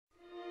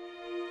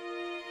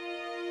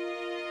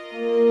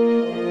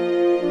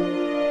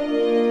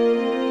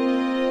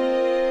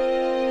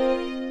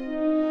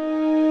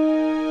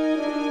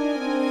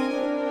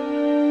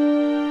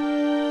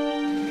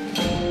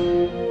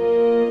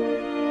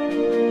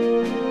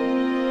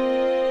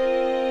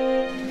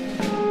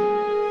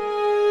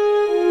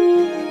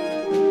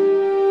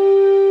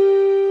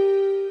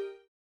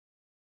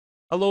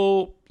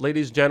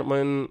ladies and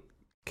gentlemen,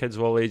 kids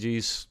of all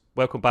ages.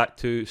 Welcome back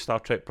to Star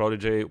Trek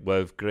Prodigy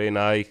with Gray and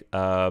I.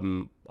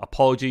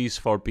 Apologies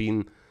for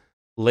being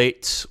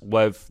late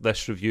with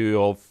this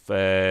review of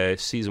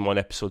Season 1,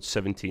 Episode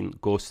 17,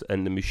 Ghost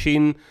in the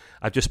Machine.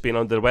 I've just been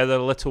under the weather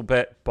a little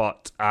bit,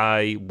 but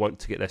I want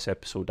to get this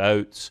episode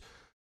out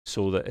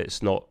so that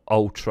it's not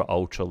ultra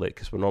late,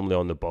 because we're normally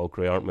on the ball,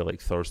 Gray, aren't we,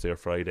 like Thursday or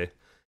Friday?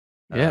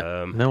 Yeah,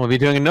 then we'll be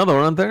doing another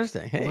one on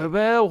Thursday. Hey.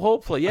 Well,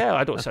 hopefully, yeah.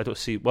 I don't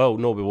see. Well,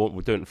 no, we won't.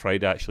 We're doing it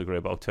Friday, actually, Gray,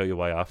 but I'll tell you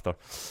why after.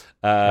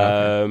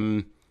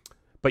 Okay.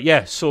 But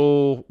yeah,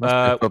 so Must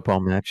be a football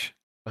match.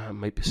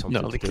 Might be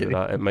something to do kidding. with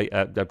that. It might.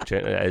 It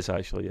is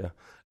actually, yeah.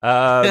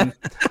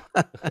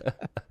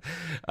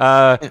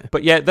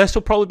 But yeah, this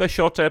will probably be a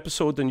shorter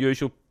episode than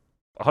usual,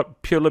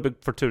 purely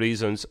for two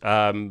reasons.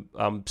 I'm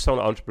still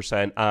not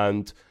 100%,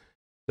 and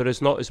there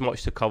is not as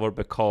much to cover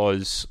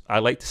because I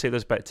like to say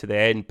this bit to the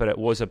end, but it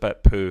was a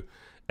bit poo.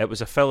 It was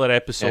a filler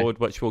episode,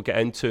 which we'll get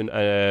into.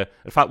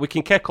 In fact, we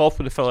can kick off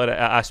with the filler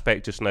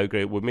aspect just now,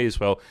 Great. We may as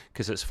well,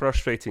 because it's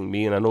frustrating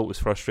me, and I know it was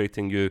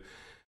frustrating you.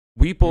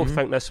 We both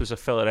think this was a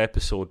filler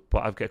episode,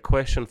 but I've got a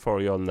question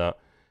for you on that.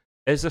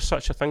 Is there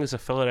such a thing as a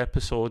filler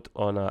episode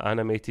on an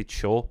animated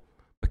show?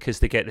 Because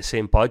they get the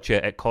same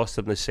budget, it costs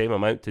them the same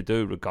amount to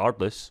do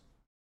regardless.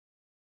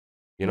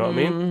 You know what I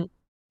mean?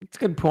 It's a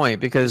good point,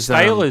 because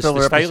filler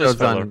episodes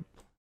filler.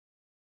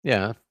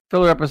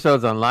 Filler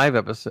episodes on live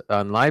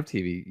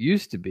TV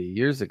used to be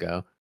years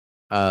ago.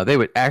 They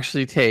would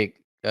actually take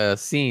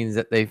scenes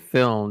that they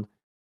filmed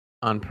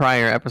on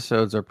prior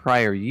episodes or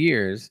prior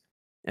years,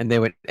 and they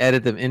would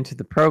edit them into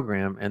the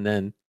program, and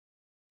then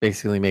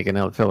basically make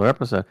another filler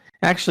episode.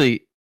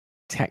 Actually,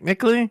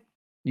 technically,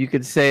 you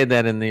could say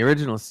that in the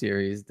original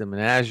series, the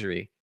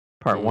Menagerie,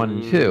 Part 1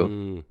 and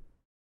 2.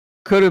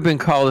 Could have been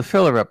called a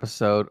filler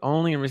episode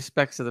only in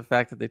respects to the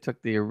fact that they took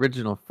the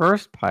original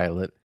first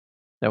pilot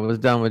that was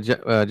done with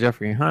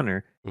Jeffrey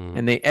Hunter,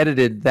 and they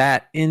edited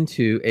that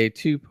into a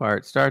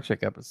 2-part Star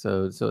Trek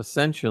episode. So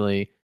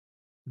essentially,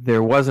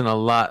 there wasn't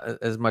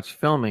as much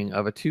filming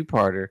of a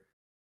 2-parter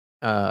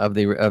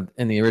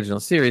in the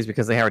original series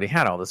because they already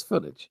had all this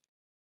footage.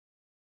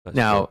 That's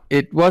true.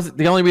 It was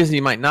the only reason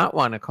you might not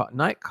want to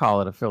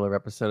call it a filler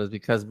episode is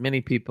because many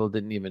people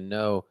didn't even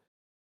know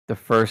the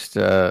first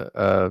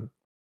episode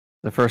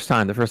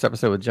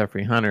with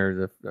Jeffrey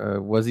Hunter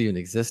was even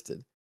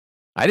existed.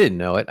 I didn't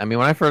know it. I mean,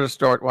 when I first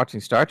started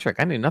watching Star Trek,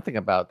 I knew nothing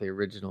about the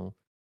original,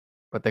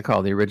 what they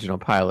call the original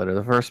pilot or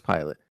the first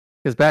pilot.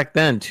 Because back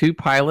then, 2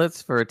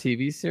 pilots for a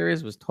TV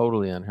series was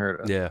totally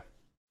unheard of. Yeah.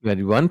 You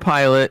had 1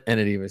 pilot, and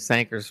it either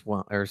sank or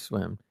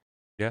swim.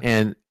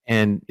 Yeah.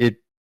 And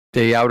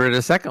they outed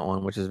a second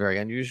one, which is very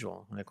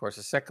unusual. And of course,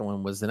 the second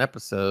one was an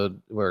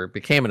episode, or it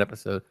became an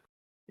episode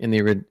in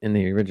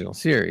the original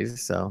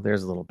series. So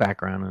there's a little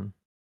background on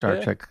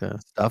Star Trek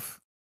stuff.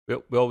 We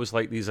always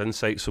like these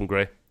insights from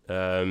Gray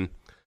on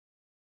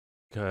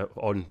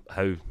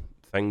how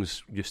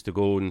things used to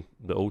go in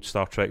the old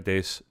Star Trek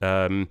days.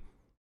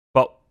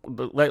 But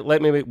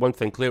let me make one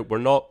thing clear. We're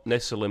not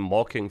necessarily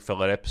mocking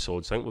filler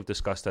episodes. I think we've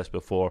discussed this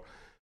before.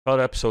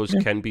 Filler episodes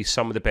can be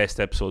some of the best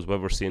episodes we've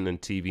ever seen in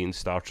TV and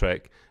Star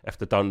Trek if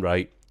they're done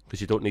right,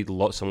 because you don't need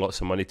lots and lots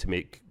of money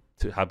to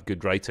have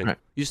good writing. Right.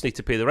 You just need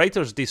to pay the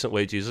writers decent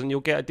wages and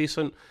you'll get a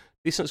decent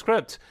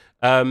script.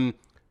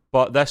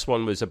 But this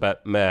one was a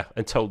bit meh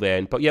until the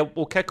end. But yeah,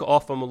 we'll kick it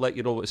off and we'll let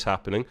you know what's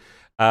happening.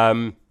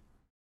 The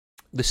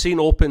scene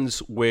opens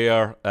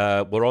where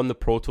we're on the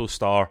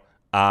Protostar,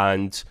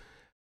 and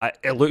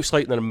it looks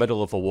like they're in the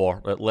middle of a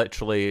war.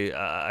 Literally,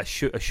 a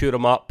shoot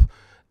 'em up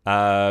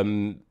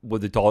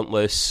with the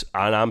Dauntless,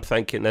 and I'm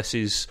thinking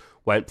this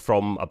went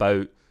from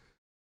about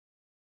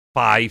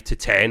 5 to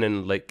 10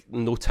 in like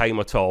no time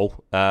at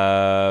all.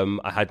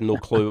 I had no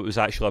clue it was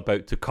actually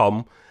about to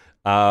come.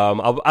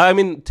 I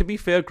mean, to be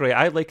fair, Gray,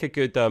 I like a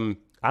good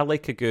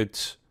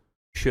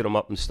shoot 'em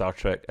up in Star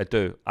Trek. I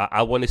do.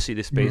 I want to see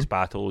the space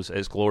battles.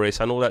 It's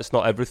glorious. I know that's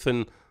not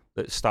everything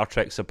that Star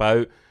Trek's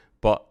about,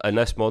 but in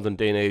this modern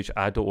day and age,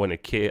 I don't want to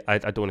care. I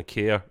don't want to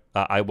care.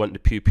 I want the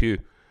pew pew.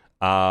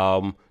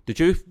 Did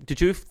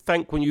you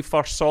think when you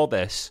first saw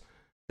this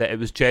that it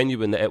was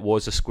genuine, that it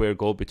was a square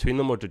goal between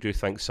them, or did you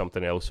think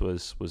something else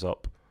was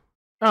up?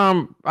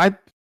 I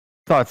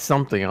thought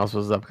something else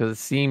was up because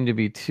it seemed to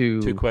be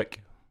too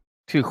quick.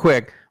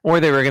 Or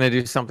they were going to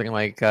do something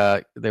like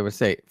they would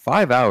say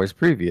 5 hours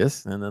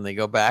previous, and then they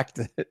go back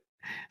to it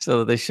so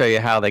that they show you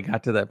how they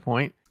got to that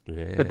point.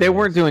 Yes. But they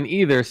weren't doing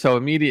either, so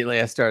immediately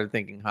I started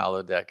thinking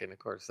holodeck, and of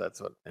course that's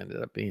what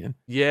ended up being.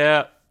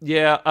 Yeah.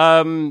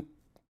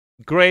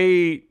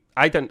 Gray,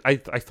 I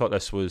thought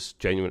this was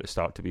genuine to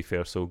start, to be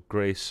fair. So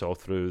Gray saw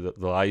through the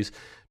lies.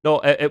 No,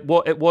 it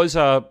was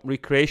a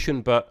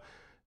recreation, but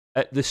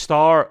at the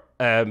start,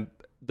 the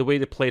way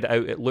they played it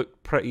out, it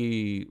looked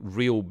pretty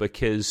real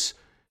because,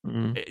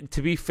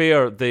 to be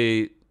fair,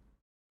 the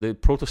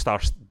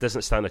Protostar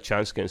doesn't stand a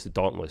chance against the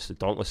Dauntless. The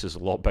Dauntless is a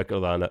lot bigger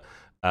than it,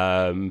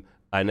 and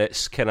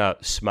it's kind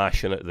of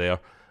smashing it there.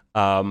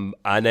 And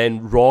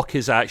then Rock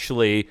is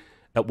actually,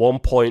 at one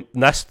point,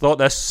 and I thought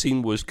this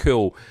scene was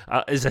cool.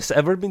 Has this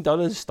ever been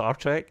done in Star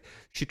Trek?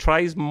 She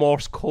tries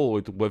Morse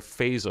code with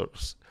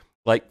phasers.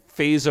 Like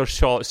phaser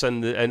shots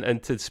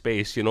into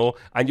space, you know,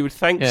 and you would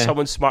think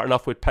someone smart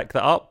enough would pick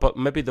that up, but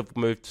maybe they've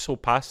moved so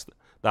past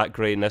that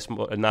grey in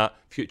that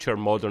future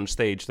modern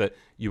stage that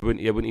it wouldn't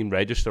even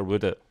register,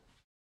 would it?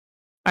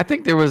 I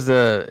think there was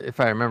if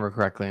I remember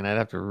correctly, and I'd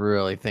have to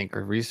really think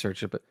or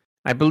research it, but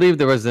I believe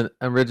there was an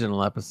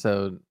original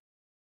episode,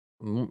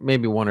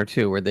 maybe one or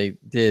two, where there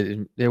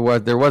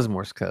was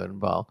Morse code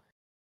involved,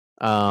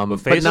 but not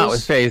with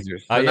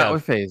phasers. Not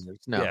with phasers.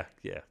 No,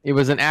 yeah. It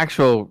was an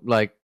actual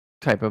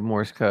type of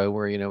Morse code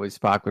where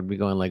Spock would be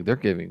going like, they're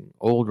giving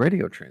old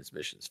radio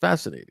transmissions.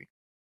 Fascinating,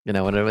 and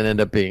it would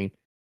end up being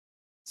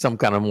some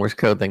kind of Morse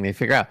code thing they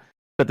figure out.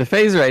 But the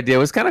phaser idea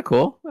was kind of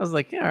cool. I was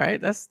like, yeah, all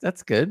right, that's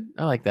good.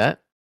 I like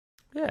that.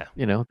 Yeah,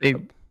 they,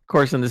 of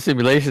course, in the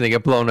simulation they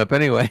get blown up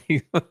anyway.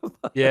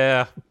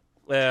 yeah.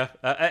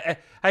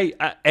 Hey,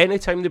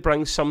 anytime they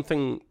bring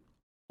something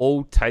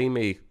old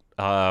timey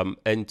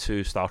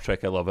into Star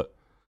Trek, I love it.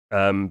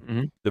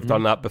 They've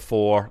done that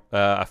before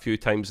a few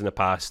times in the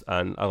past,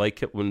 and I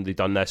like it when they've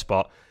done this.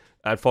 But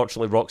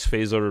unfortunately, Rock's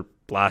phaser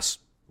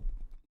blast,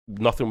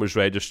 nothing was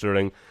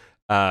registering,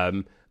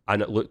 and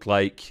it looked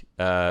like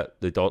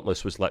the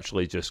Dauntless was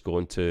literally just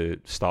going to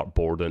start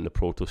boarding the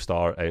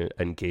Protostar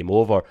and game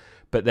over.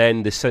 But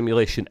then the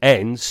simulation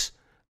ends,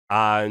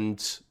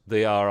 and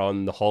they are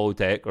on the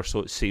holodeck, or so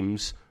it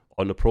seems,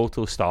 on the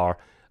Protostar,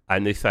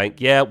 and they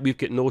think, yeah, we've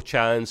got no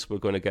chance. We're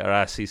going to get our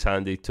asses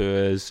handed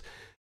to us.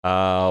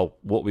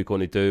 What we're going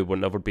to do, we'll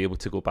never be able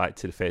to go back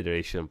to the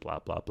Federation, blah,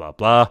 blah, blah,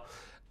 blah.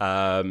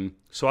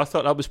 So I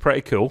thought that was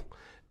pretty cool.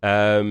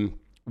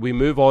 We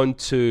move on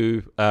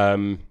to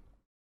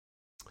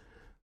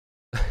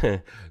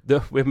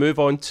we move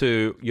on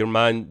to your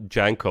man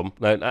Jankum.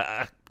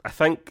 Now, I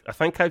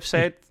think I've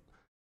said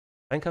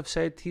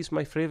he's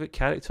my favourite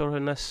character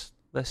in this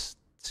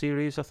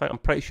series. I'm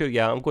pretty sure.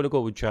 Yeah, I'm going to go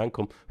with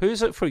Jankum. Who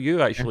is it for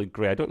you, actually,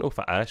 Gray? I don't know if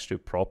I asked you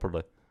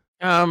properly.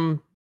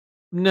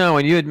 No,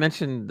 and you had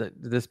mentioned that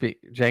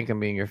Jankum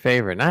being your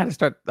favorite, and I had to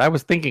start. I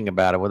was thinking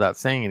about it without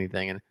saying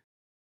anything, and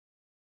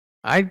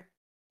I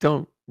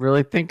don't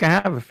really think I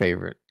have a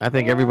favorite. I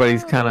think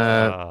everybody's kind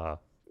of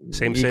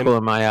same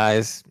in my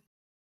eyes.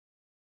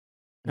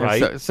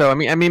 Right. So I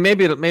mean,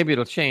 maybe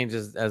it'll change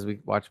as we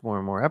watch more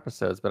and more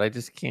episodes, but I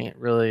just can't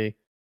really.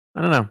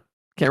 I don't know.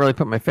 Can't really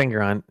put my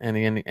finger on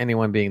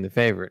anyone being the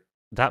favorite.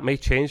 That may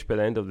change by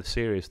the end of the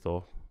series,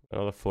 though.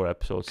 Another 4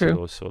 episodes to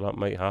go, so that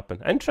might happen.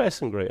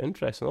 Interesting, great,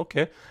 interesting.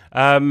 Okay.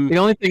 The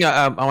only thing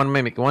I want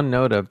to make one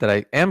note of that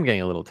I am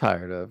getting a little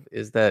tired of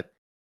is that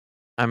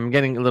I'm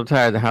getting a little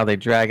tired of how they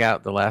drag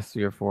out the last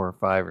 3 or 4 or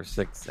 5 or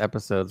 6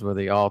 episodes where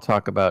they all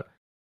talk about,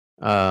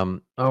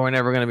 we're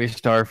never going to be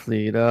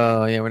Starfleet.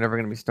 Oh yeah, we're never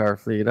going to be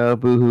Starfleet. Oh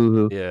boo hoo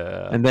hoo.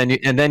 Yeah. And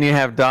then you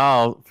have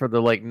Dahl for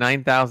the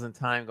 9,000th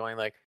time going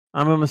like,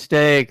 I'm a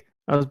mistake.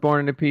 I was born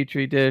in a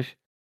petri dish.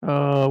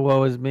 Oh,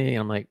 woe is me.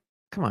 I'm like,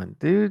 come on,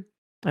 dude.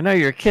 I know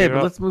you're a kid,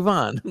 but let's move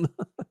on.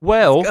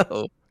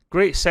 Well,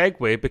 great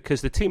segue,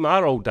 because the team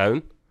are all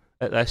down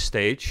at this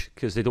stage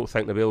because they don't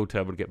think they'll be able to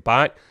ever get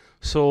back.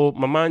 So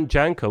my man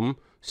Jankum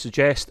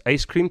suggests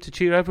ice cream to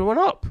cheer everyone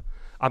up.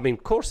 I mean,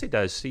 of course he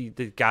does.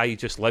 The guy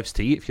just lives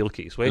to eat. If you look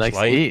at his waistline, likes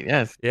to eat,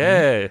 yes.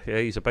 Yeah,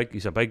 he's a big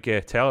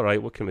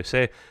Tellarite. What can we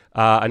say?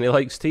 And he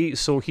likes to eat,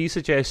 so he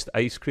suggests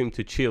ice cream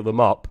to cheer them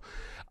up.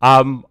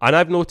 And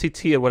I've noted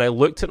here, when I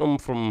looked at them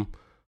from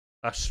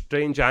a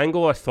strange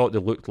angle, I thought they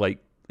looked like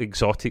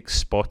exotic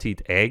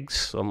spotted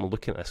eggs. I'm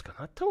looking at this going,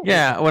 I don't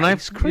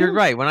ice cream. You're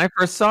right. When I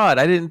first saw it,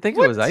 I didn't think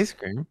it was ice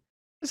cream.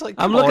 It's like,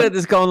 I'm looking at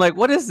this going like,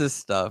 what is this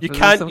stuff? You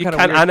can't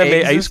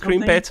animate ice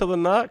cream better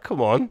than that?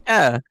 Come on.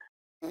 Yeah.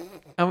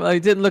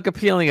 It didn't look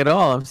appealing at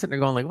all. I'm sitting there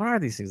going like, what are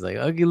these things? Like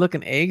ugly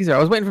looking eggs? Or I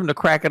was waiting for them to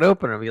crack it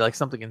open and be like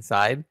something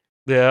inside.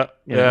 Yeah.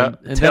 And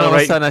then all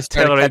of a sudden I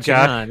started catching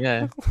on.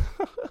 Yeah.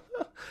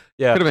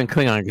 Yeah. Could have been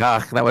Klingon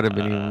Gach. That would have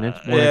been even more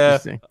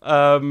interesting.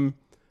 Well,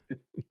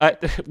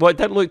 it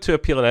didn't look too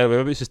appealing anyway.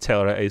 Maybe it's just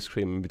Tellarite ice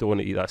cream, and we don't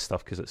want to eat that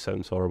stuff because it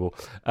sounds horrible.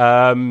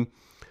 So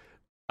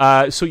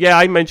yeah,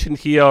 I mentioned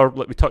here,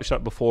 like we touched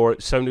on it before,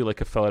 it sounded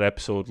like a filler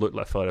episode, looked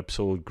like a filler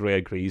episode. Gray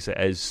agrees it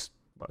is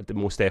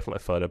most definitely a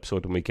filler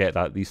episode, and we get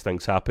that these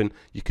things happen.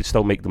 You could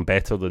still make them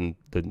better than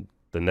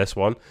this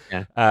one.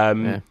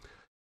 Yeah.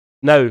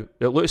 Now,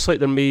 it looks like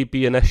there may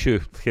be an issue.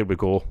 Here we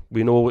go.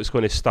 We know what's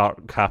going to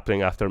start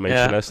happening after I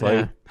mention this line.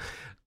 Yeah.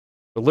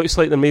 It looks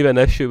like there may be an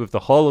issue with the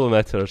holo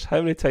emitters. How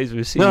many times have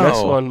we seen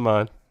this one,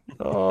 man?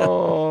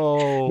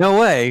 Oh. No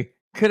way.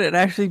 Could it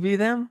actually be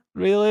them?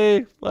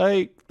 Really?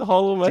 Like, the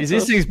holo emitters?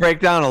 These things break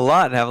down a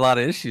lot and have a lot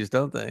of issues,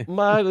 don't they?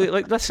 Man,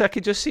 like this, I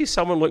could just see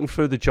someone looking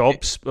through the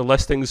jobs, the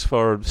listings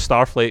for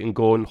Starfleet and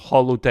going,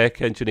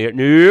 holodeck engineer.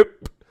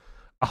 Nope.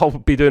 I'll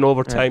be doing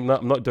overtime.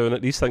 I'm not doing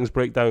it. These things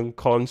break down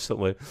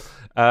constantly.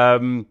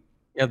 You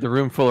have the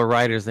room full of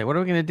writers. What are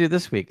we going to do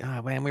this week?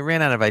 Oh man, we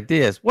ran out of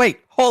ideas. Wait,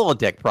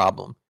 holodeck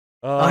problem.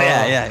 Oh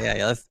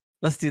yeah.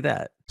 Let's do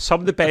that. Some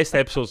of the best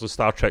episodes of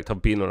Star Trek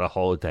have been on a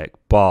holodeck,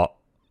 but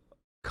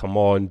come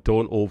on,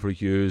 don't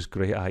overuse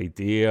great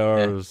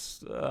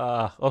ideas.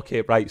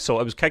 Okay, right. So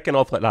it was kicking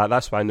off like that.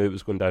 That's why I knew it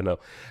was going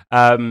downhill.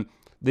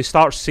 They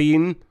start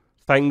seeing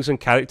things and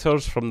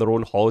characters from their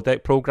own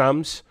holodeck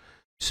programs,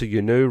 so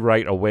you knew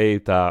right away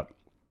that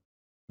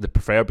the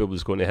proverbial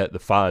was going to hit the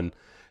fan.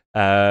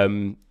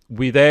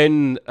 We're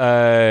then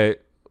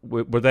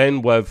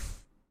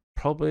with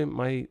probably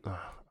my.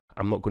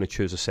 I'm not going to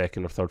choose a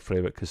second or third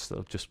favourite because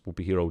we'll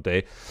be here all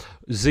day.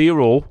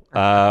 Zero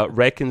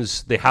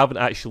reckons they haven't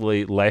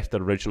actually left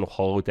the original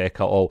holodeck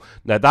at all.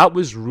 Now that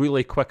was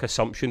really quick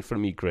assumption for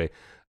me, Gray.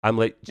 I'm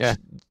like,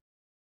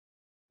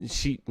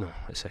 she. No,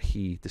 it's a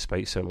he,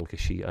 despite sounding like a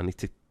she. I need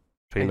to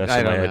train this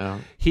in my head. Know.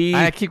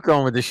 I keep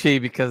going with the she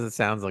because it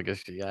sounds like a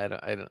she. I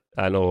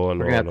know.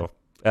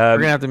 We're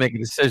gonna have to make a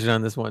decision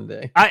on this one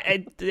day.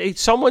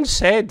 Someone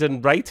said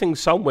in writing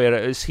somewhere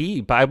it is he,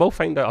 but I will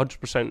find out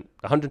 100%,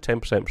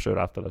 110% sure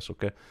after this.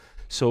 Okay,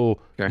 so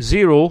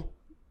Zero,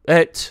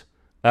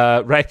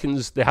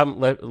 reckons they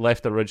haven't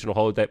left the original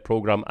holodeck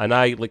program, and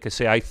I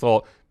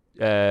thought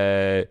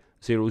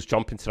Zero's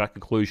jumping to that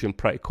conclusion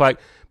pretty quick,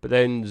 but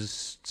then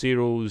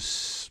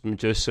Zero's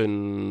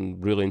Medusan,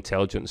 really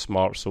intelligent and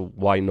smart, so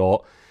why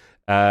not?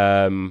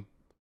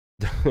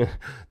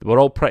 They were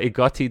all pretty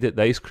gutty that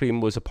the ice cream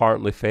was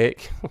apparently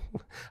fake.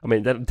 I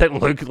mean, it didn't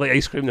look like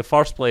ice cream in the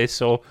first place,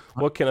 so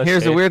what can I say?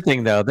 Here's the weird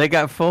thing, though. They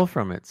got full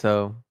from it,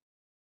 so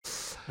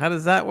how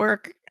does that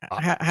work?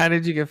 How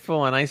did you get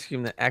full on ice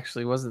cream that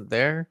actually wasn't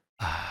there?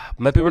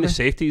 Maybe when the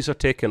safeties are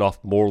taken off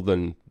more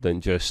than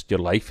just your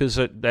life is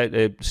at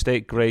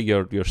stake, Gray,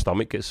 your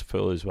stomach gets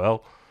full as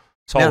well.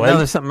 Now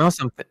there's something else.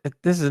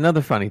 This is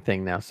another funny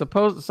thing now. So the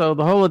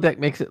holodeck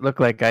makes it look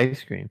like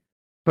ice cream.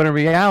 But in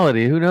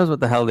reality, who knows what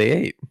the hell they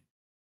ate?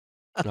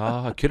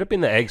 It could have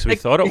been the eggs we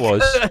thought it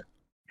was.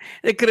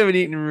 They could have been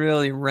eating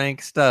really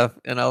rank stuff,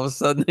 and all of a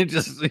sudden they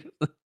just...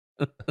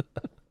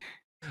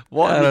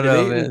 What? I don't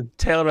know, man.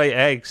 Telluride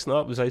eggs. No,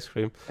 it was ice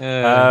cream.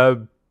 Yeah,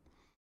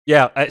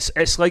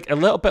 it's like a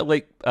little bit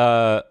like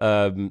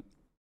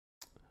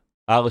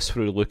Alice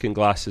Through Looking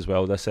Glass as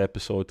well, this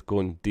episode,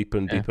 going deeper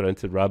and deeper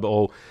into the rabbit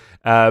hole.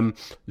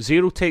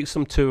 Zero takes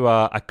them to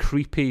a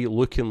creepy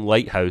looking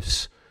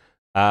lighthouse.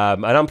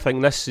 And I'm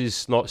thinking this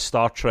is not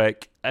Star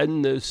Trek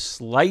in the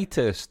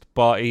slightest,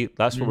 but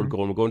that's where we're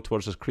going. We're going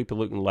towards this creepy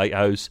looking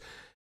lighthouse.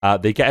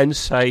 They get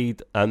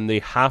inside and they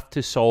have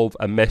to solve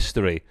a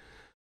mystery.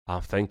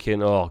 I'm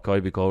thinking, oh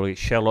God, we got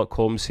Sherlock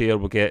Holmes here.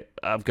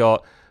 I've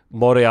got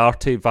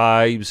Moriarty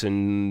vibes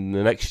and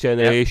the Next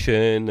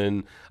Generation,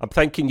 and I'm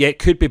thinking, it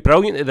could be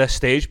brilliant at this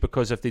stage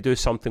because if they do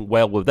something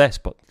well with this,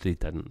 but they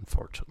didn't,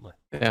 unfortunately.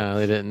 Yeah,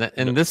 they didn't.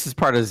 And this is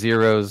part of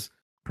Zero's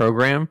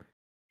program.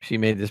 She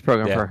made this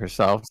program for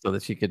herself so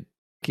that she could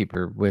keep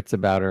her wits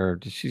about her.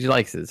 She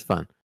likes it. It's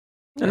fun.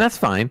 And that's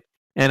fine.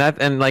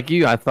 And like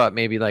you, I thought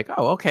maybe like,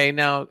 oh, okay,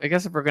 now I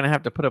guess if we're going to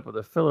have to put up with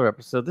a filler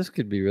episode, this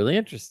could be really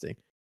interesting,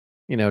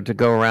 to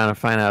go around and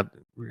find out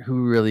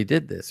who really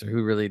did this or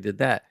who really did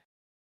that.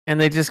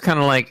 And they just kind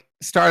of like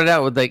started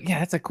out with like, yeah,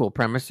 that's a cool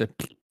premise.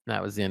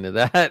 That was the end of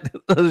that.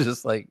 It was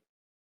just like,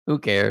 who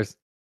cares?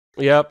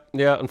 Yeah,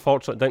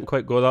 unfortunately, it didn't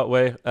quite go that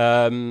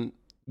way.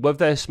 With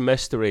this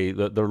mystery,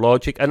 their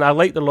logic, and I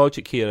like the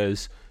logic here,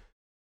 is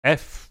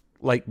if,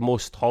 like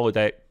most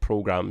holodeck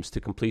programs,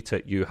 to complete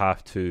it, you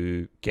have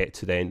to get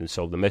to the end and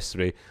solve the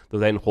mystery.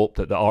 They'll then hope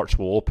that the arch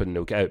will open and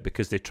they'll get out,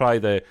 because they try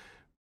the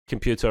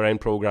computer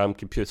end program,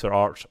 computer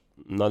arch,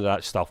 none of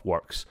that stuff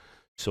works.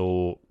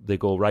 So they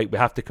go, right, we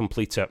have to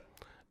complete it.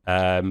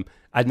 And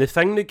the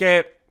thing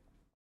they've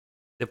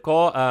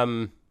got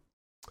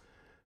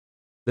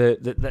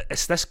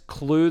it's this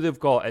clue they've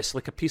got. It's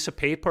like a piece of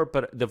paper,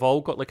 but they've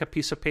all got like a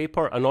piece of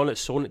paper, and on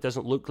its own it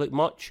doesn't look like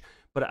much.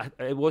 But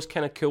it was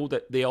kind of cool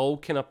that they all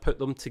kind of put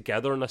them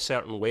together in a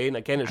certain way. And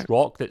again, it's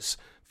Rock that's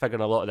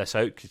figuring a lot of this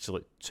out because she's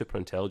like super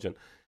intelligent,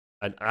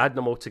 and adding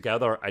them all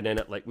together, and then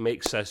it like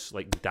makes this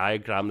like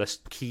diagram, this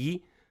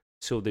key,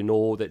 so they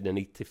know that they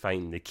need to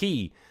find the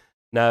key.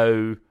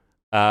 Now,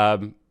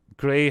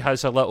 Gray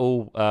has a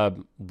little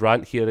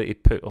rant here that he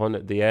put on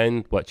at the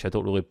end, which I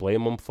don't really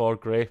blame him for,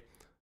 Gray.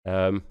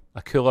 A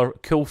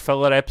cool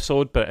filler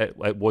episode, but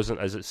it wasn't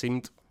as it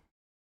seemed.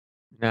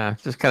 Nah, it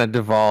just kind of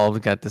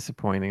devolved, got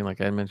disappointing,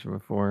 like I mentioned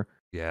before.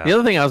 Yeah. The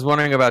other thing I was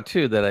wondering about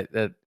too,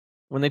 that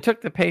when they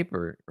took the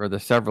paper or the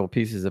several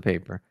pieces of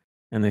paper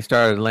and they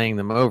started laying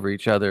them over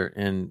each other,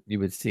 and you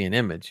would see an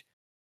image.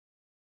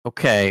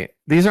 Okay,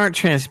 these aren't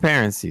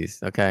transparencies.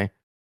 Okay,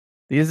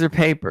 these are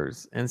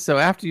papers, and so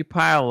after you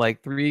pile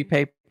like 3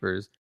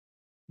 papers,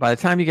 by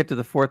the time you get to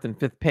the 4th and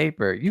 5th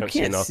paper, you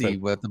can't see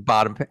what the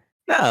bottom.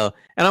 No,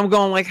 and I'm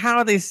going like, how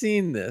are they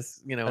seeing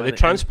this? Are they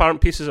transparent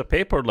pieces of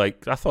paper?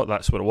 Like I thought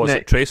that's what it was.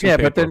 Like tracing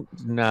paper.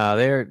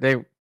 But they.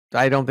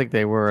 I don't think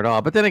they were at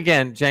all. But then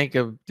again,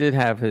 Jacob did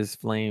have his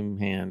flame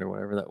hand or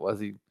whatever that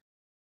was.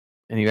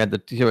 and you had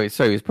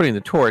so he was putting the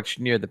torch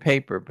near the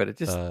paper, but it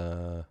just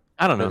I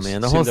don't know,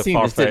 man. The whole scene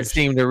just didn't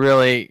seem to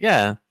really,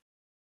 yeah.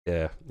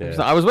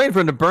 I was waiting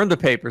for him to burn the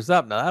papers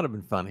up. Now that'd have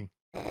been funny.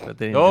 But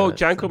they didn't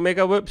Janko made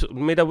a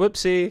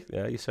whoopsie.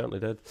 Yeah, you certainly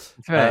did.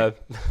 That's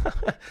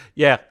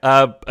right.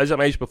 As I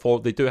mentioned before,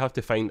 they do have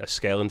to find a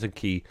skeleton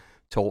key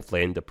to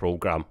hopefully end the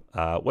program,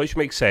 which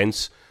makes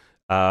sense.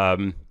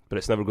 But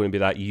it's never going to be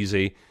that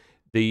easy.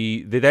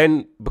 They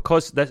then,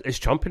 because it's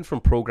jumping from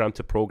program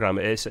to program,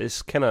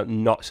 it's kind of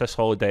nuts. This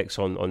holodecks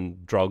on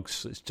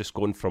drugs. It's just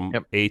going from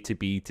A to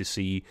B to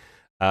C.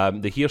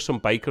 They hear some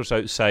bikers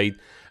outside,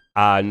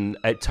 and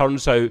it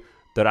turns out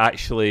they're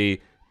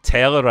actually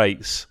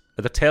Tellarites.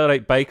 They're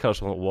Tellarite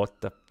bikers. I'm like,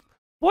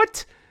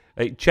 what?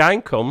 Like,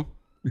 Jankum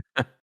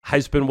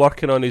has been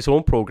working on his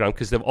own program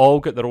because they've all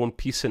got their own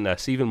piece in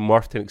this. Even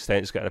Murph, to an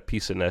extent, has got a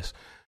piece in this.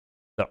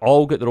 They've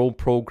all got their own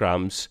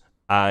programs,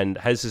 and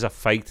his is a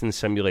fighting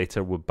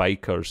simulator with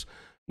bikers.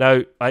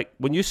 Now, like,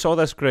 when you saw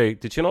this,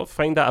 Greg, did you not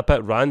find that a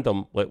bit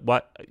random? Like,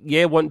 what?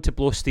 Yeah, wanting to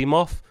blow steam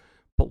off,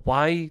 but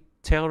why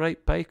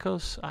Tellarite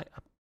bikers?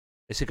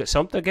 Has he got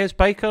something against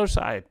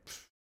bikers?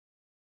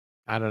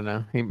 I don't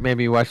know. He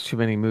maybe watched too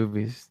many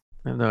movies.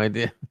 I have no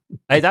idea.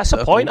 Hey, that's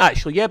a point,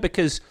 actually. Yeah,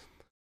 because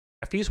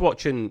if he's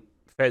watching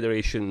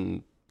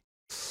Federation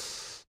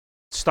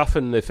stuff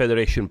in the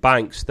Federation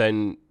banks,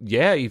 then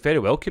yeah, he very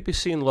well could be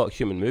seeing a lot of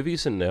human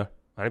movies in there.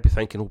 I'd be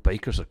thinking,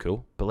 bikers are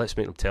cool, but let's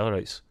make them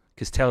Tellarites.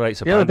 Because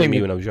Tellarites abandoned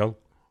me when I was young.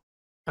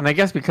 And I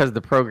guess because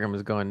the program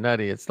is going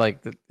nutty, it's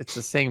like it's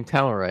the same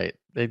Tellarite.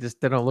 They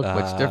don't look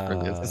much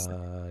different.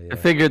 I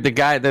figured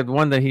the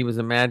one that he was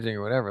imagining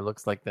or whatever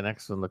looks like the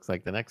next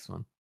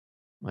one.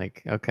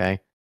 Like, okay.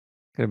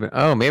 Could have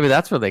been, maybe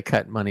that's where they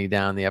cut money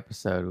down the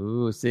episode.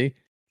 Ooh, see?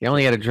 They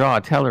only had to draw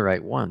a Tellarite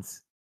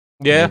once.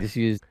 Yeah. They just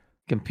used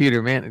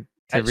computer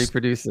to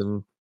reproduce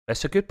them.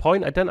 That's a good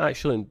point. I didn't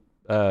actually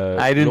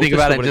I didn't think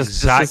about it just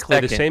exactly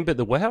just the same, but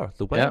the were.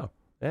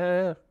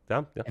 Yeah.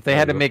 Damn. Yeah. If they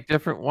had to make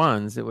different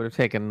ones, it would have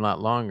taken a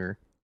lot longer.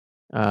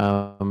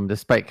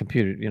 Despite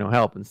computer,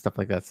 help and stuff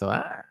like that. So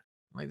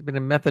might have been a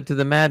method to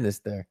the madness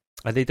there.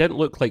 And they didn't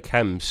look like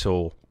him,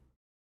 so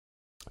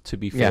to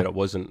be fair, it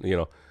wasn't,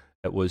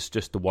 it was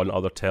just the one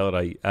other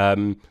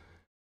Tellarite.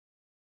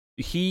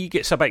 He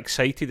gets a bit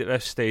excited at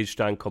this stage,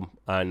 Jankum,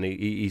 and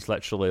he's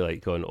literally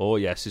like going, "Oh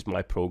yes, this is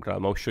my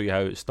program. I'll show you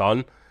how it's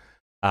done."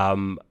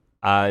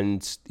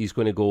 And he's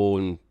going to go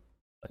and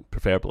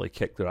preferably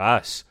kick their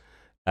ass,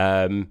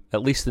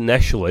 at least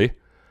initially.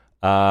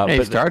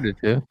 He started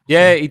to.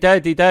 Yeah, he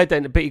did,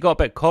 but he got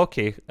a bit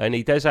cocky, and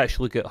he does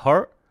actually get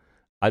hurt.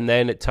 And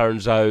then it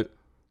turns out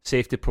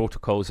safety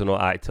protocols are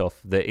not active.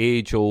 The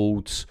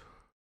age-old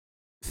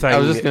thing. I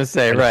was just going to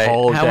say, right?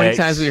 Holodecks. How many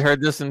times have we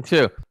heard this in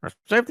two? Our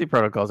safety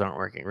protocols aren't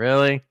working.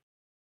 Really?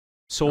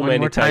 So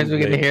many times we're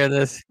going to hear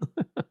this.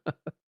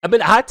 I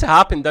mean, it had to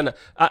happen, didn't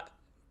it?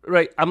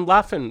 Right, I'm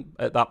laughing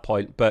at that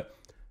point, but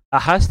it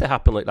has to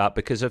happen like that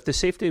because if the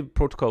safety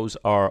protocols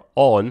are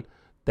on,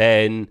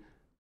 then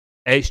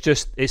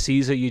it's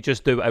easy. You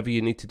just do whatever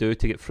you need to do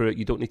to get through it.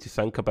 You don't need to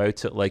think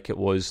about it like it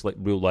was like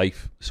real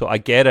life. So I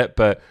get it,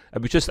 but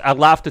I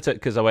laughed at it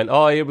because I went,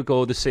 oh, here we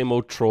go, the same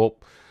old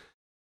trope.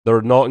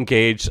 They're not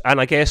engaged.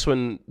 And I guess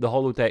when the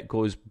holodeck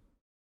goes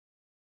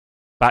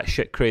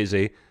batshit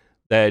crazy,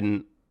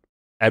 then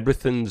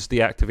everything's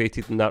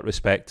deactivated in that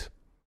respect.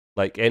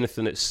 Like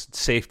anything that's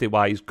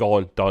safety-wise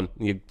gone, done.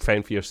 You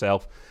fend for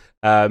yourself.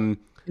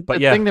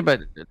 But yeah, if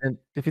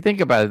you think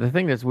about it, the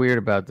thing that's weird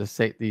about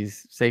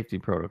these safety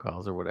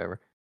protocols or whatever,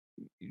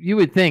 you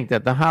would think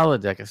that the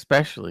holodeck,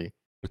 especially,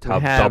 would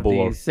have double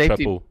or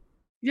triple.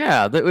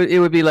 Yeah, it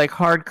would be like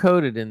hard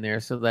coded in there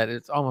so that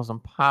it's almost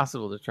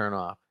impossible to turn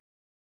off.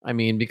 I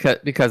mean,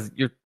 because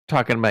you're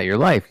talking about your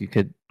life, you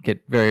could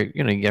get you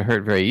get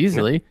hurt very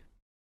easily,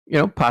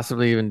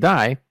 possibly even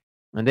die,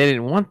 and they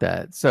didn't want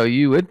that. So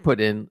you would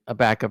put in a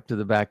backup to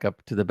the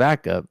backup to the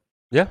backup.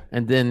 Yeah,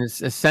 and then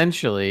it's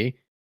essentially.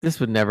 This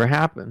would never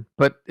happen,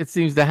 but it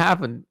seems to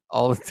happen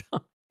all the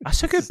time.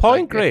 That's a good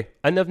point, Gray.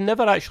 And they've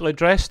never actually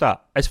addressed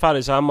that, as far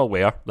as I'm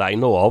aware, that I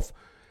know of.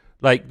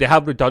 Like, they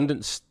have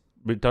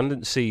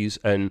redundancies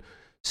in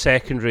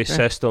secondary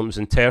systems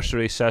and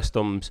tertiary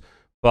systems,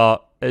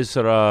 but is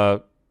there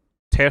a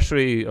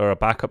tertiary or a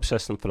backup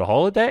system for the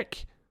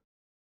holodeck?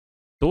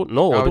 Don't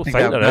know. I don't think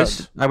there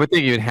is. I would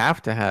think you'd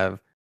have to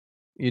have.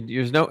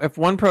 If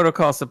one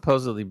protocol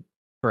supposedly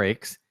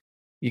breaks,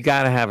 you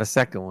got to have a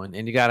second one,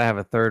 and you got to have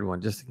a third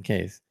one just in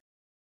case.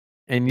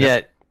 And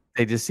yet,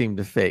 they just seem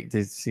to fake.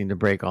 They seem to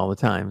break all the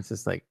time. It's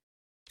just like,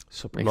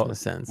 makes no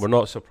sense. We're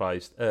not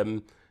surprised.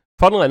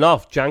 Funnily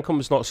enough,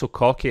 Jankum's not so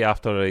cocky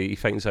after he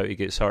finds out he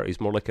gets hurt.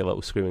 He's more like a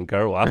little screaming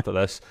girl after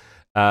this,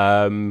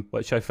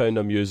 which I found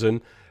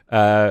amusing.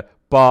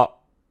 But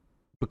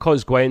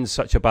because Gwen's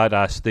such a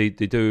badass, they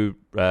do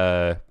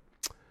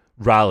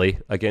rally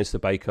against the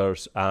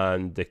bikers,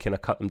 and they kind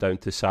of cut them down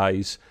to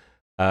size.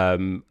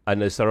 And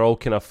as they're all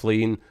kind of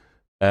fleeing,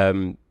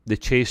 they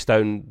chase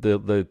down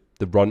the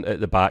runt at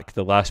the back,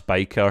 the last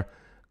biker,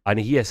 and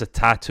he has a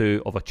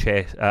tattoo of a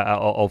chest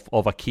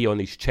of a key on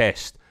his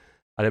chest,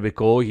 And there we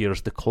go,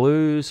 here's the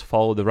clues,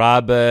 follow the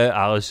rabbit,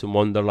 Alice in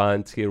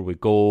Wonderland, here we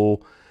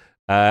go.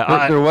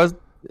 There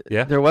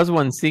was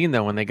one scene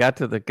though when they got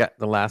to the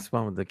last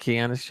one with the key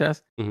on his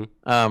chest.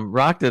 Mm-hmm.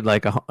 Rock did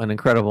like an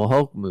Incredible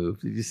Hulk move.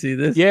 Did you see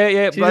this?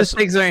 Yeah.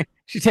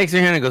 She takes her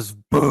hand and goes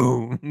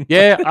boom.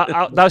 Yeah,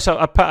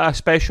 I put a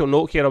special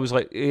note here. I was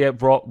like, yeah,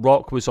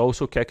 Rock was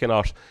also kicking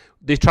arse.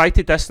 They tried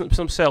to distance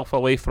themselves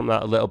away from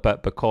that a little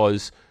bit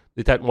because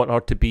they didn't want her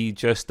to be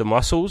just the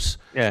muscles.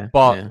 Yeah,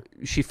 but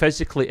she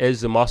physically is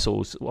the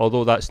muscles,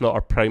 although that's not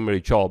her primary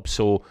job.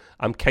 So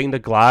I'm kind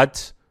of glad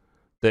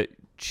that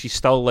she's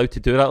still allowed to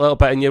do that a little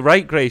bit. And you're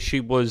right, Grace. She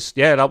was,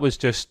 that was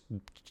just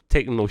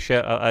taking no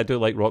shit. I do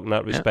like Rock in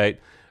that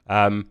respect.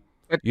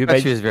 She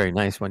was very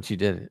nice when she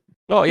did it.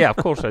 Oh yeah, of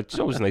course. She's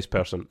always a nice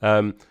person.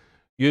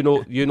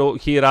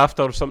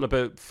 Hereafter something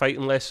about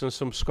fighting lessons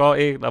from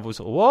Scotty. I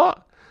was like,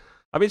 what?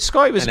 I mean,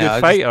 Scotty was a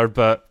good fighter,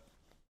 but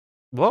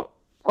what?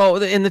 Oh,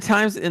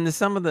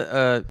 some of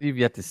the you've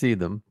yet to see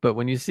them, but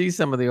when you see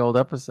some of the old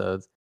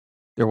episodes,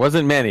 there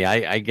wasn't many.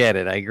 I get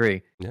it. I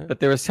agree. Yeah. But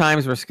there was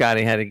times where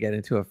Scotty had to get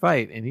into a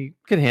fight, and he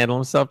could handle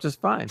himself just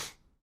fine.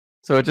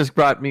 So it just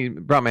brought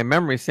my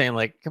memory saying,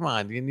 like, come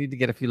on, you need to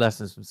get a few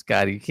lessons from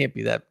Scotty. You can't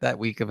be that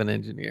weak of an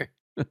engineer.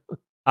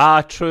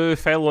 True,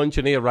 fellow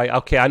engineer, right?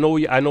 Okay, I know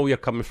you're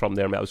coming from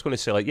there, mate. I was going to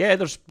say, like,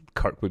 there's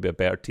Kirk would be a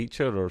better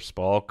teacher, or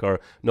Spock, or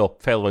no,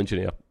 fellow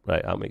engineer,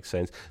 right? That makes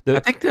sense.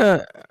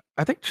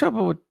 I think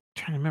Trouble with,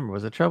 trying to remember,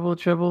 was it Trouble with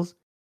Tribbles?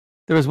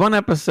 There was one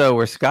episode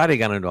where Scotty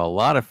got into a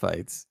lot of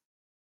fights,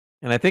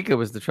 and I think it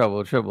was the Trouble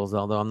with Tribbles,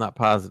 although I'm not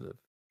positive.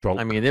 Drunk.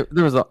 I mean,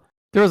 there was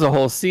a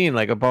whole scene,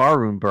 like a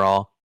barroom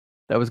brawl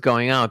that was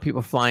going on, with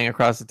people flying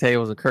across the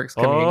tables, and Kirk's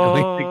coming in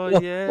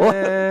going,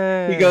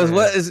 yeah. He goes,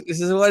 what is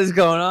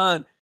going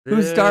on? Yeah.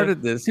 Who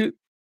started this? Who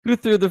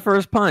threw the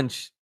first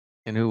punch?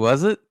 And who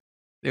was it?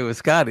 It was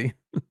Scotty.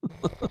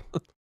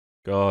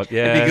 God,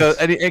 yeah.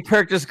 And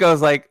Kirk just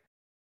goes like,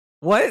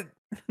 what?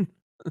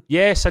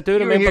 Yes, I do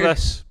remember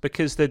this,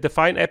 because the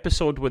Defiant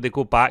episode where they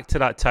go back to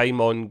that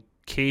time on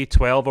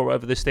K12 or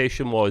whatever the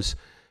station was,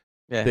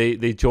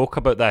 they joke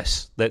about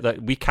this,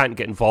 that we can't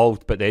get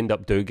involved, but they end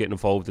up doing getting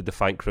involved, the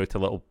Defiant crew, to a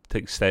little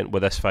extent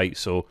with this fight.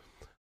 So,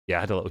 yeah, I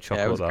had a little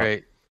chuckle at that.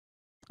 Great.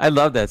 I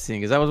love that scene,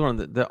 because that was one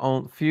of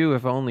the few,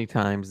 if only,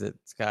 times that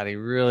Scotty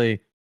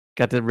really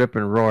got to rip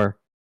and roar.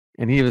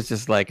 And he was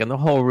just like, and the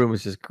whole room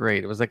was just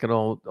great. It was like an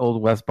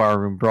old West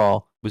barroom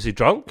brawl. Was he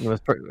drunk? It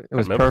was perfect. He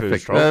was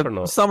drunk or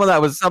not. Some of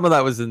that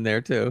was in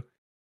there too.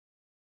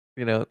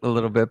 A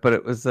little bit, but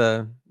it was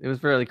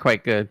really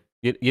quite good.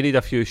 You need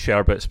a few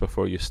sherbets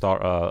before you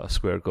start a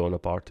square go in a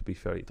bar. To be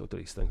fair, you don't do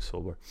these things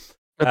sober.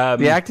 But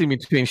the acting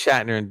between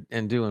Shatner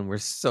and Doohan were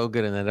so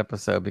good in that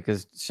episode,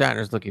 because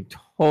Shatner's looking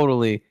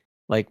totally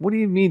like, what do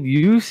you mean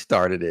you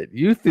started it?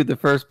 You threw the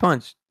first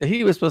punch.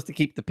 He was supposed to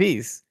keep the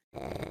peace.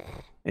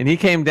 And he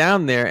came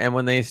down there, and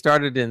when they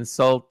started to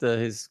insult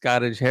his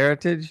Scottish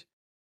heritage,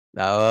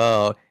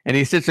 and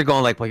he sits there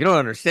going like, well, you don't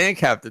understand,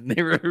 Captain.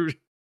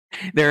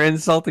 They're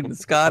insulting the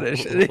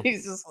Scottish. And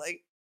he's just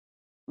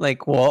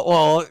like,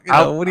 well,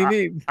 what do you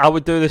mean? I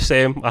would do the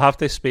same. I have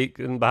to speak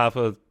on behalf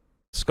of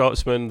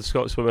Scotsmen, the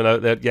Scotswomen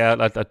out there. Yeah,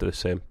 I'd do the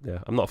same.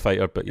 Yeah, I'm not a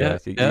fighter, but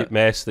if you eat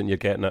mess, then you're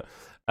getting it.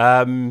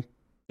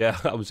 Yeah,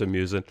 that was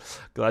amusing.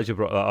 Glad you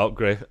brought that up,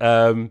 Gray.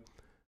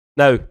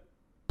 Now,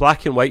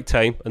 black and white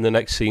time in the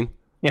next scene.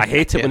 Yeah, I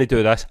hate it when they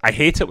do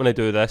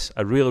this.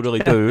 I really, really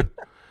do.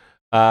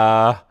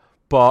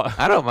 But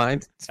I don't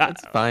mind.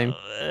 It's fine.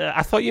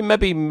 I thought you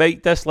maybe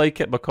might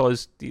dislike it,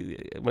 because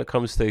when it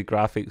comes to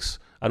graphics,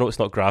 I know it's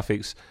not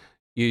graphics.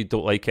 You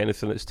don't like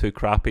anything that's too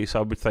crappy, so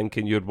I was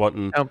thinking you'd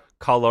wanting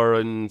colour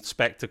and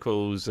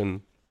spectacles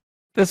and.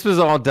 This was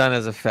all done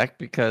as effect,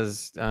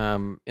 because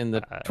in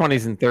the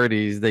 20s and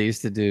 30s, they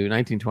used to do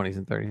 1920s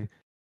and 30s,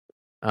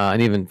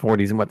 and even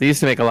 40s and they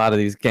used to make a lot of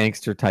these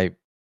gangster type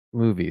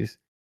movies,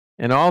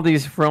 and all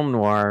these film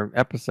noir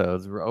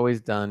episodes were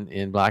always done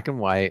in black and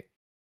white,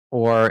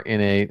 or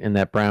in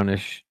that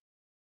brownish,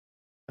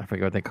 I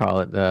forget what they call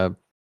it,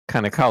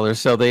 kind of color.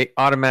 So they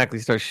automatically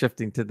start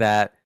shifting to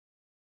that.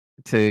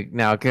 To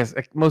now, because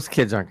most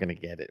kids aren't going to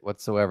get it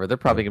whatsoever. They're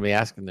probably going to be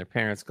asking their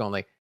parents, going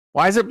like,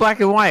 why is it black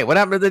and white? What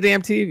happened to the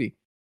damn TV?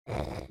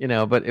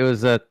 But it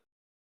was a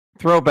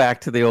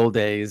throwback to the old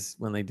days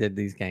when they did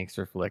these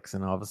gangster flicks,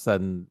 and all of a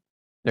sudden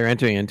they're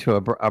entering into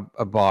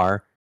a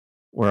bar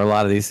where a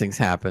lot of these things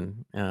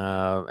happen.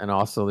 And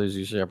also there's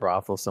usually a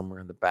brothel somewhere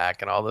in the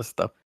back and all this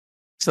stuff.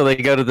 So they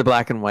go to the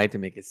black and white to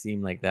make it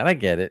seem like that. I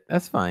get it.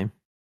 That's fine.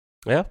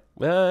 Yeah.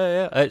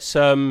 It's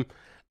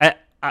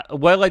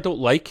while I don't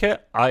like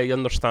it, I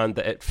understand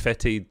that it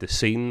fitted the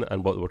scene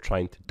and what they were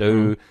trying to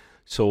do.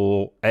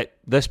 So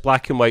this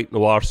black and white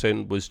noir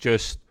scene was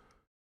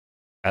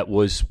it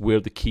was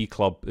where the Key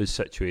Club is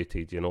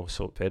situated,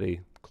 so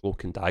very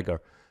cloak and dagger.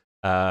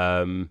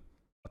 I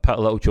put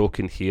a little joke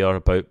in here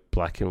about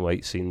black and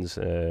white scenes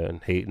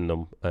and hating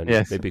them, and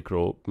maybe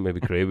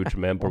Gray would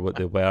remember what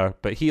they were,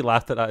 but he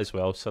laughed at that as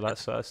well, so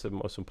that's the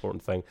most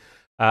important thing.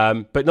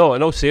 But no,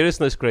 in all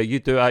seriousness, Gray, you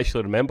do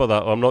actually remember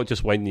that. I'm not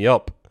just winding you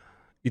up.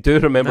 You do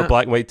remember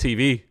black and white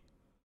TV.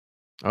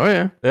 Oh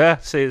yeah. Yeah,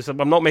 see,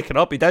 I'm not making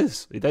up. He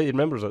does. He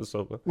remembers it.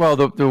 So Well,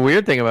 the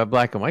weird thing about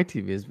black and white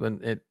TV is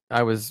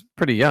I was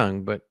pretty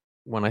young, but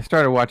when I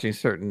started watching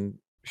certain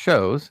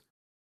shows,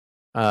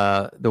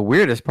 the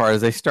weirdest part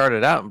is they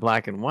started out in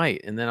black and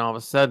white, and then all of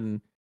a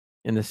sudden,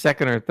 in the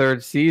second or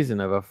third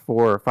season of a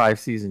 4 or 5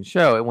 season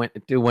show, it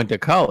went to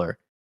color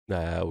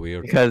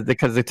weird.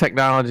 because the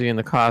technology and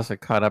the cost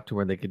had caught up to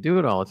where they could do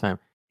it all the time.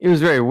 It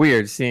was very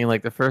weird seeing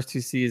like the first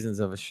 2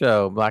 seasons of a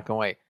show black and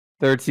white.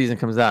 Third season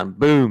comes out and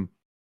boom,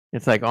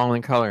 it's like all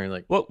in color. And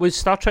like, what was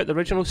Star Trek the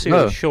original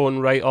series shown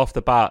right off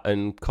the bat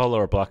in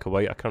color or black and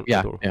white? I can't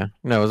remember. Yeah.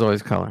 No, it was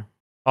always color.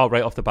 Oh,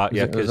 right off the bat,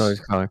 yeah. It was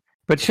always color.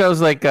 But shows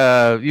like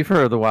you've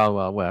heard of the Wild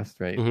Wild West,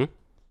 right? Mm-hmm.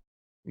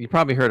 You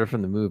probably heard it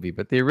from the movie,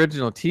 but the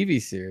original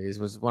TV series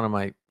was one of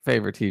my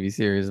favorite TV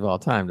series of all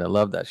time. I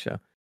loved that show,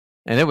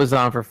 and it was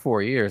on for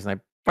 4 years. And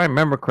if I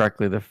remember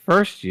correctly, the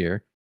first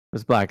year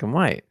was black and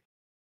white,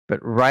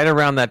 but right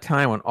around that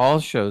time when all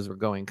shows were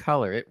going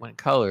color, it went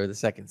color the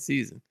second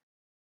season,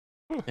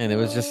 and it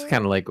was just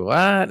kind of like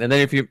what? And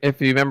then if you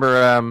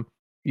remember,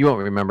 you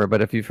won't remember,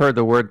 but if you've heard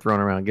the word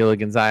thrown around,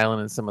 Gilligan's Island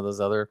and some of those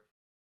other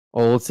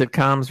old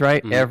sitcoms,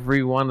 right? Mm-hmm.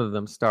 Every one of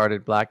them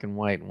started black and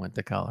white and went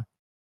to color.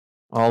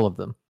 All of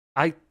them.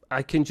 I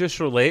can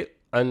just relate,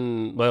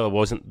 and well, I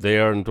wasn't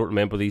there and don't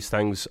remember these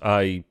things.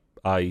 I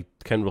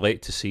can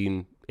relate to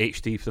seeing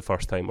HD for the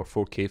first time or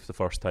 4K for the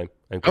first time.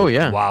 And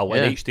going, wow,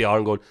 and HDR,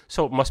 and going,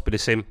 so it must be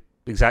the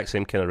exact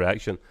same kind of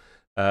reaction.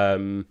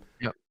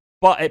 Yep.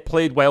 But it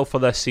played well for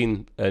this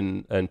scene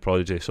in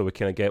Prodigy, so we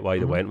kind of get why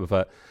they went with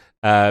it.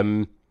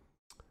 I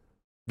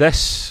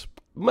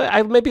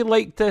maybe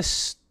liked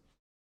this,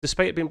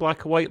 despite it being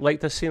black and white,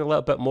 liked this scene a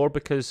little bit more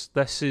because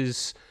this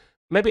is.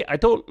 Maybe, I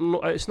don't know,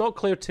 it's not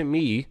clear to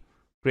me,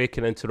 Gray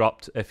can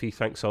interrupt if he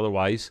thinks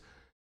otherwise,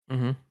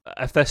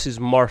 if this is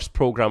Murph's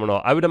program or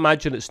not. I would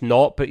imagine it's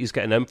not, but he's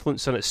got an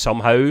influence in it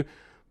somehow,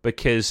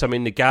 because, I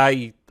mean, the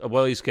guy,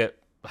 well, he's got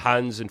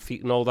hands and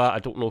feet and all that. I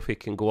don't know if he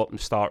can go up and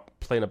start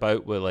playing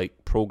about with,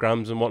 like,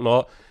 programs and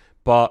whatnot,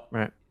 but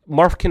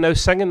Murph can now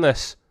sing in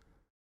this.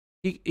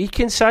 He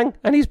can sing,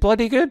 and he's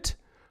bloody good.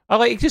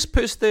 He just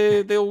puts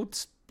the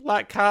old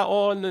black hat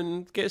on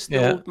and gets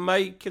the old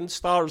mic and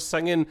starts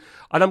singing,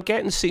 and I'm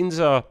getting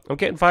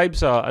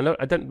vibes.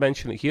 I didn't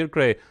mention it here,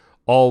 Gray,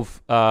 of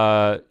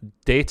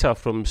Data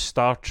from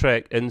Star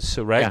Trek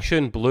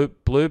Insurrection,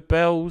 Blue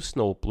Bells,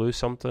 no, Blue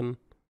something.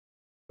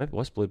 Maybe it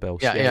was Blue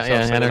Bells. Yeah.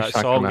 That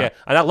song, and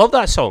I love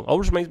that song.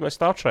 Always reminds me of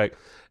Star Trek.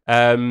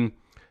 Those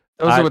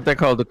are what they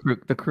called the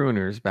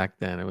crooners back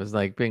then. It was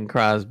like Bing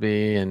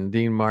Crosby and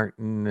Dean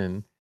Martin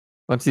and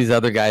bunch of these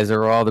other guys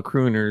are all the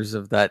crooners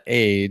of that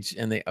age,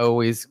 and they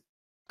always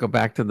go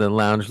back to the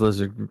Lounge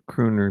Lizard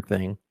crooner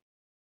thing,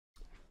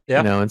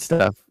 and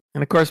stuff.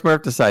 And of course,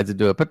 Murph decides to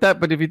do it.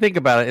 But if you think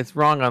about it, it's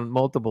wrong on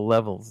multiple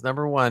levels.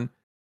 Number one,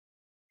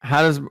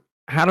 how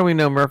do we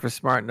know Murph is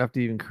smart enough to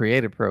even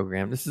create a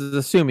program? This is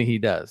assuming he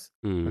does.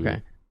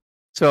 Okay,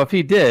 so if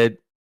he did,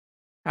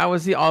 how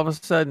is he all of a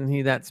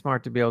sudden that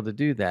smart to be able to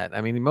do that?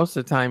 I mean, most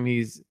of the time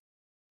he's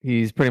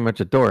pretty much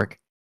a dork.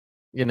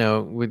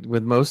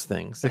 With most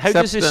things. How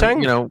does he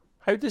sing?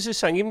 How does he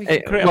sing? Even if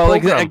you create a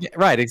program.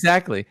 Right,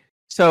 exactly.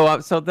 So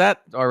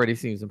that already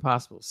seems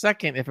impossible.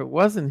 Second, if it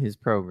wasn't his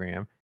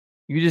program,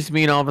 you just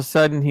mean all of a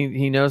sudden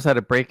he knows how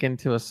to break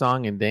into a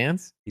song and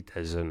dance? He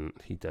doesn't.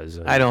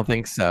 I don't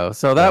think so.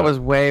 So that was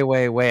way,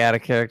 way, way out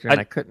of character, and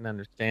I couldn't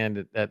understand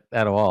it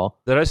at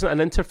all. There isn't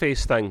an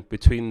interface thing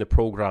between the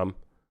program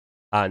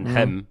and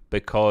him,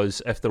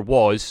 because if there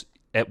was,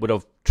 it would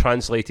have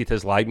translated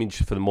his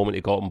language for the moment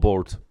he got on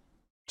board.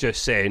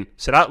 Just saying.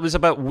 So that was a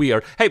bit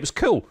weird. Hey, it was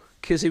cool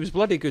because he was a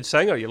bloody good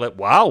singer. You're like,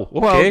 wow,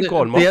 okay, go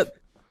on, Muff.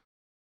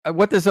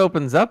 What this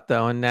opens up,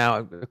 though, and now,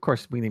 of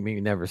course, we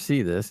never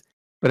see this,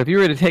 but if you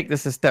were to take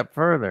this a step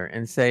further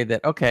and say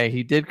that, okay,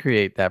 he did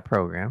create that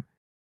program,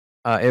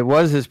 it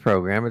was his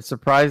program, it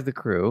surprised the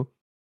crew,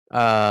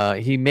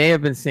 he may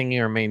have been singing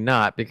or may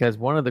not, because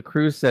one of the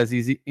crew says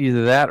he's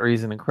either that or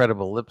he's an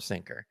incredible lip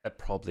syncer. It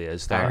probably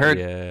is that.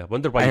 I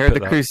wonder why. I heard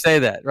the crew say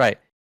that, right?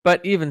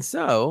 But even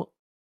so.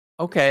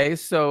 Okay,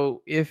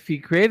 so if he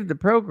created the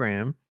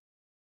program,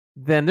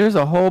 then there's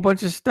a whole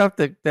bunch of stuff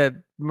that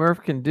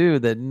Murph can do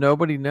that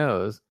nobody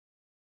knows.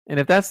 And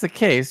if that's the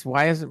case,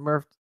 why hasn't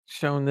Murph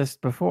shown this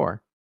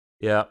before?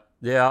 Yeah.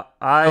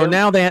 So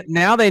now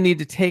they need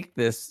to take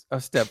this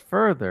a step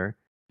further,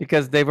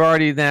 because they've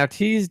already now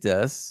teased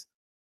us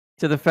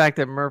to the fact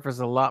that Murph is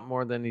a lot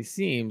more than he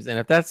seems. And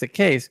if that's the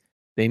case,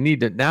 they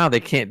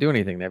can't do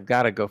anything. They've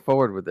got to go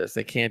forward with this.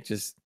 They can't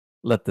just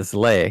let this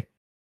lay. You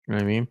know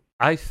what I mean?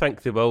 I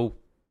think they will.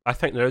 I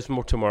think there is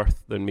more to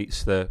Murph than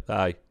meets the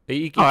eye.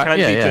 He can't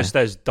be just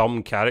this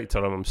dumb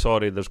character. I'm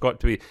sorry.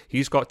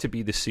 He's got to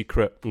be the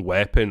secret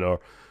weapon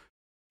or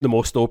the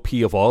most OP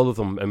of all of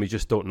them, and we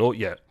just don't know it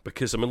yet.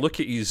 Because, I mean,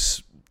 look at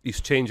his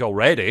change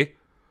already.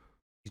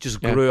 He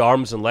just grew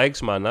arms and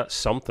legs, man. That's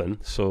something.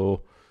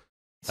 So,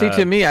 see,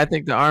 to me, I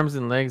think the arms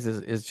and legs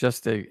is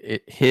just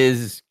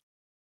his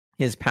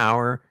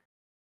power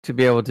to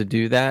be able to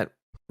do that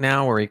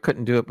now, where he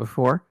couldn't do it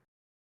before.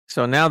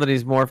 So now that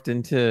he's morphed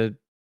into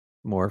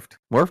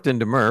morphed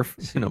into Murph,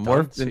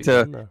 morphed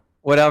into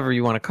whatever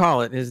you want to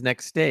call it. His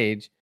next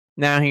stage.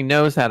 Now he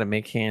knows how to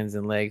make hands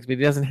and legs, but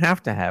he doesn't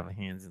have to have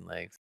hands and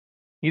legs.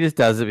 He just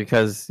does it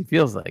because he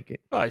feels like it.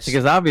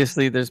 Because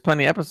obviously there's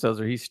plenty of episodes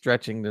where he's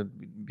stretching to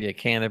be a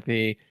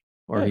canopy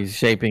or he's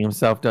shaping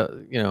himself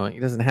to, he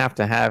doesn't have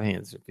to have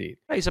hands or feet.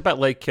 He's a bit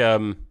like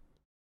the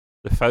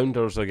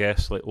founders, I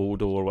guess, like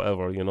Odo or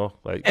whatever,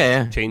 like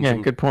changing. Yeah,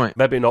 good point.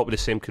 Maybe not with the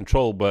same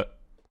control, but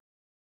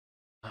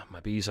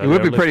maybe he's it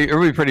would be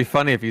pretty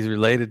funny if he's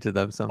related to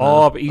them somehow.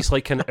 Oh, but he's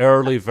like an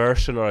early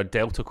version or a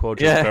Delta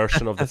Quadrant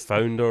version of the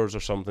founders or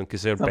something,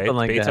 because they're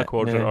Beta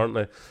Quadrant, aren't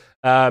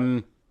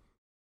they?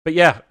 But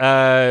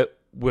yeah,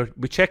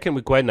 we check in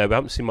with Gwen now. We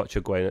haven't seen much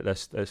of Gwen at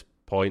this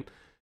point,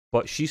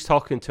 but she's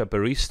talking to a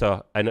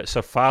barista, and it's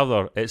her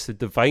father. It's the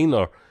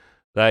diviner,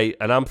 right?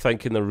 And I'm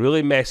thinking they're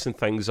really messing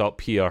things up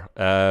here.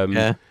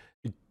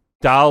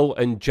 Dal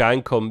and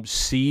Jankum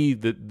see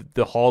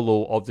the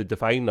hollow of the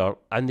diviner,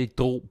 and they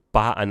don't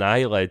bat an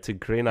eyelid. And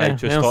Gray and I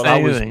just thought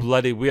that was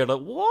bloody weird.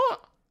 Like,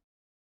 what?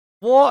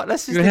 What?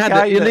 This is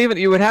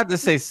you would have to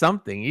say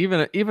something,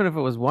 even if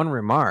it was one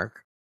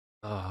remark,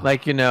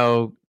 like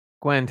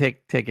Gwen,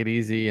 take it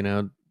easy.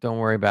 Don't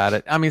worry about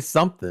it. I mean,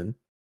 something.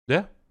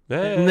 Yeah.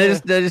 And they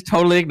just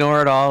totally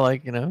ignore it all.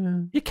 Like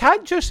you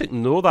can't just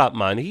ignore that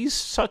man. He's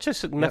such a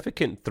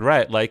significant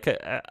threat. Like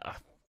I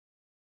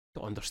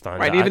don't understand.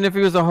 Right. Even if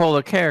he was a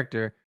whole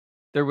character,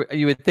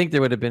 you would think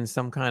there would have been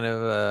some kind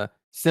of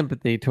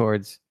sympathy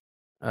towards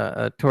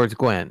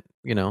Gwen,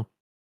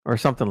 or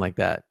something like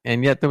that.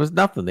 And yet there was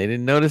nothing. They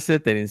didn't notice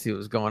it. They didn't see what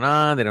was going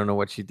on. They don't know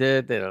what she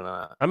did. They don't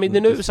know. I mean, they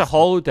knew it was a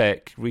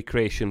holodeck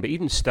recreation, but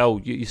even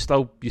still, you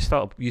still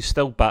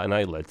bat an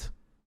eyelid.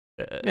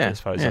 As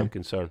far as I'm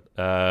concerned.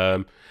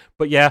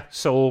 But yeah,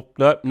 so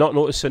not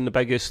noticing the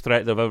biggest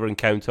threat they've ever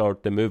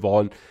encountered. They move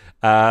on.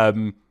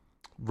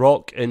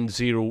 Rock and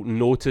Zero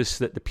notice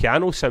that the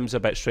piano sounds a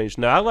bit strange.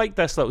 Now, I like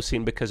this little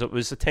scene because it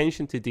was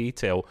attention to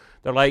detail.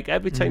 They're like,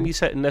 every time he's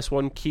hitting this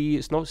one key,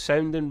 it's not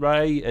sounding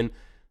right, and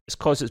it's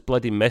because it's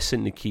bloody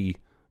missing the key.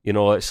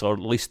 It's, or at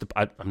least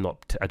I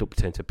don't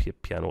pretend to be a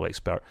piano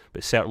expert,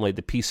 but certainly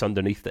the piece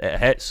underneath that it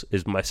hits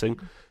is missing.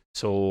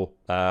 So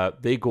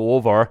they go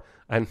over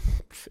and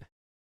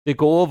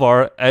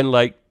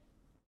like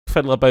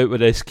fiddle about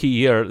with this key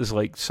here. There's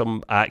like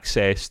some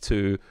access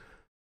to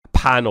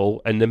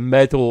panel in the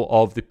middle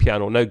of the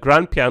piano. Now,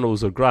 grand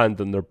pianos are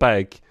grand and they're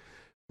big,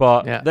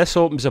 but this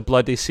opens a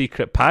bloody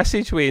secret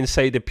passageway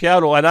inside the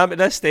piano, and I'm at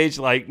this stage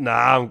like,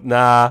 nah,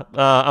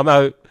 I'm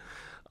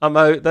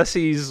out. This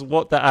is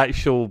what the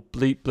actual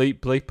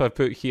bleep I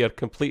put here.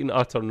 Complete and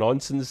utter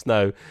nonsense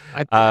now.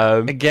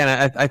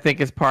 I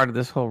think it's part of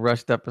this whole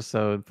rushed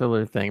episode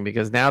filler thing,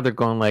 because now they're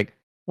going like,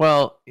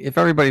 well, if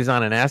everybody's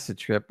on an acid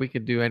trip, we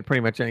could do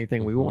pretty much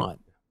anything we want.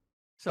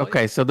 So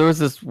there was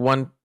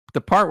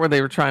the part where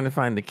they were trying to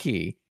find the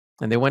key,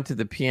 and they went to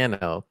the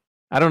piano.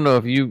 I don't know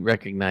if you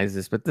recognize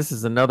this, but this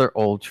is another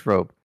old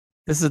trope.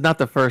 This is not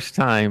the first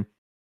time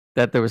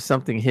that there was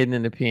something hidden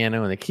in the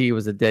piano, and the key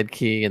was a dead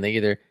key, and they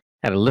either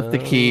had to lift the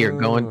key or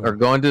go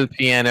into the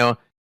piano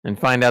and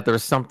find out there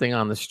was something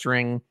on the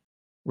string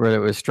where it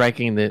was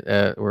striking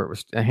a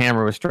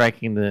hammer was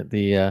striking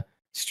the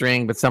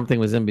string, but something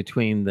was in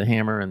between the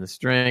hammer and the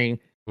string.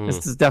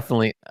 This is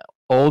definitely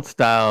old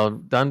style,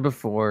 done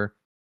before,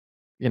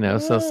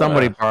 so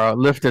somebody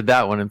lifted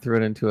that one and threw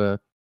it into a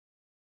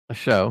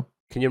show.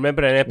 Can you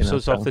remember any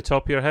episodes off the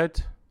top of your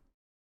head?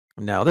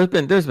 No,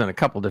 there's been a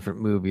couple different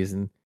movies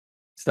and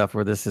stuff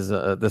where this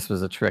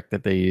was a trick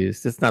that they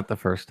used. It's not the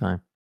first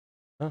time.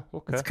 Oh,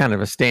 okay. It's kind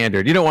of a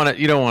standard. You don't want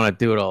to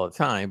do it all the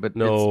time, but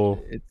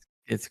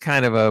it's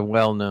kind of a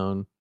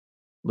well-known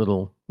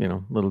little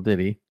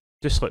ditty.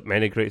 Just like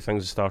many great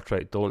things in Star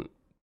Trek, we've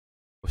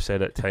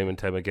said it time and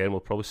time again.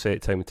 We'll probably say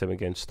it time and time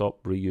again.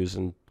 Stop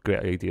reusing great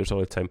ideas all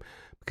the time,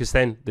 because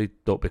then they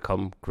don't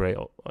become great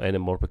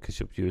anymore because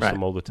you've used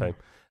them all the time.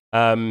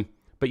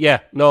 But yeah,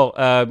 no,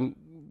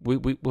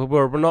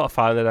 we're not a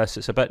fan of this.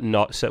 It's a bit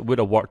nuts. It would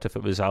have worked if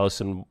it was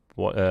Alice in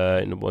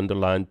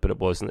Wonderland, but it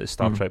wasn't. It's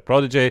Star Trek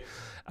Prodigy.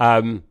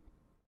 It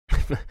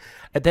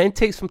then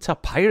takes them to a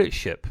pirate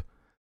ship.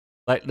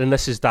 Like, and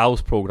this is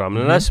Dal's program,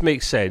 and this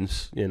makes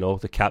sense,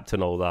 the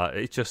captain, all that.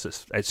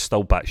 It's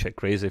still batshit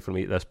crazy for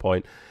me at this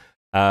point.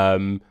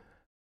 And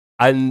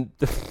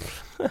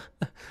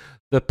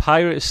the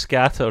pirates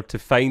scatter to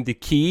find the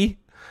key,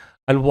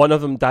 and one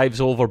of them dives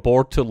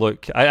overboard to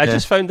look. I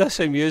just found this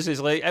amusing.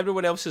 It's like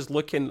everyone else is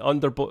looking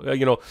under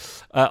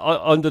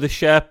the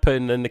ship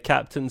and in the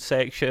captain's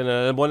section,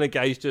 and one of the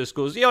guys just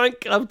goes,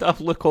 I'll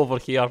look over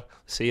here.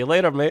 See you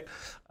later, mate.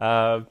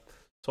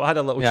 So I had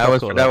a little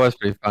chuckle. That was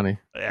pretty funny.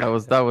 Yeah.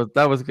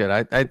 That was good.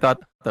 I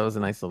thought that was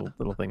a nice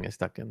little thing they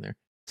stuck in there.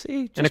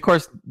 See, and of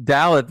course,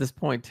 Dal at this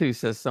point too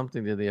says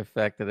something to the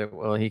effect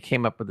that he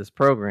came up with this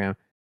program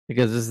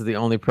because this is the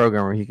only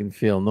program where he can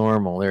feel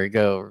normal. There you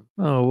go.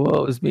 Oh,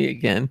 whoa, it was me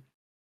again.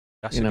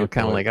 That's kind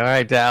of like, all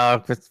right,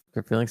 Dal,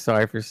 you're feeling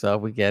sorry for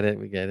yourself. We get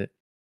it.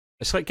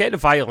 It's like getting the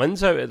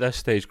violins out at this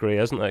stage, Gray,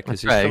 isn't it?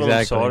 Because he's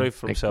feeling sorry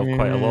for himself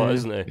quite a lot,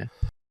 isn't he? Yeah.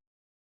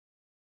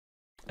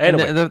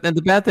 Anyway, and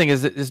the bad thing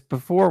is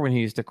before when he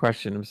used to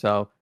question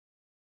himself,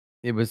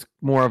 it was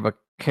more of a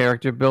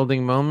character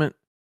building moment,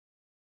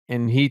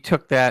 and he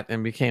took that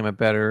and became a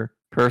better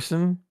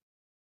person.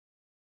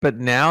 But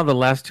now the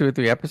last 2 or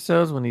 3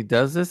 episodes, when he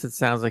does this, it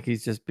sounds like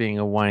he's just being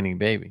a whining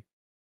baby.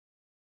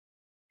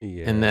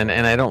 yeah. And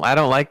I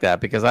don't like that,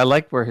 because I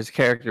liked where his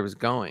character was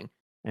going,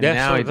 and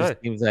now it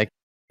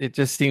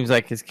just seems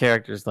like his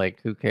character's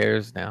like, who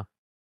cares now?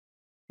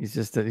 He's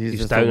just down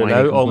a and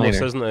out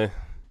almost, isn't he?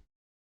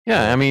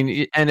 Yeah, I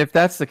mean, and if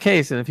that's the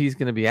case, and if he's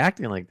going to be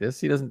acting like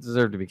this, he doesn't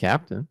deserve to be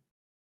captain.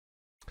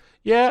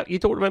 Yeah, you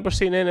don't remember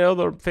seeing any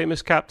other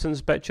famous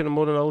captains bitching and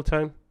moaning all the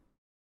time?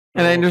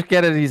 And I just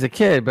get it, he's a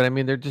kid, but I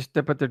mean, they're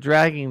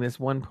dragging this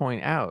one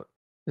point out.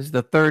 This is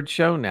the 3rd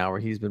show now where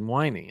he's been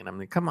whining, and I'm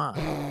like, come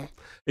on.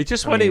 He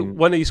just wanted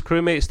one of his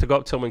crewmates to go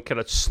up to him and kind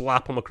of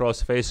slap him across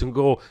the face and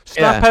go,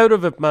 snap out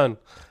of it, man.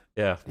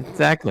 Yeah,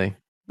 exactly.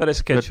 But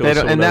it's a kid show,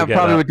 and that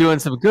probably would doing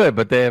some good,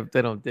 but they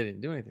didn't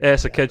do anything. Yeah,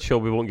 it's a kid show.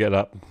 We won't get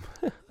up.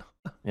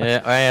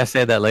 Yeah, I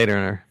said that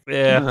later.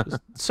 Yeah.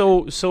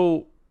 So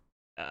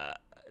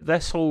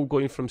this whole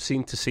going from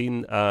scene to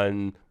scene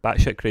and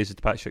batshit crazy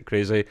to batshit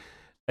crazy,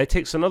 it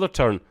takes another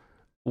turn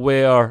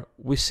where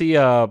we see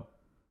a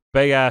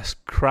big ass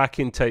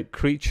Kraken type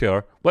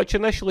creature, which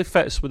initially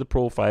fits with the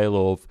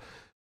profile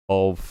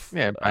of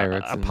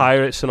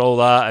pirates and all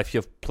that. If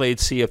you've played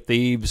Sea of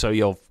Thieves or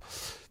you've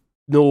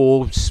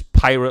no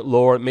pirate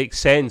lore, it makes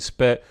sense.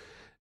 But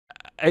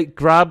it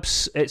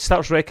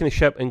starts wrecking the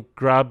ship and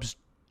grabs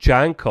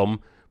Jankum.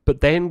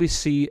 But then we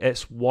see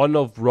it's one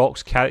of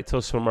Rock's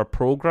characters from our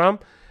program.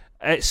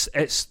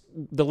 It's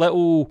the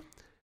little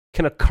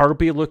kind of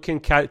Kirby looking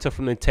character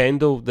from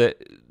Nintendo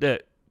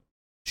that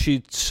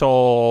she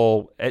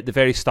saw at the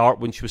very start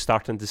when she was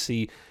starting to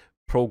see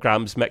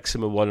programs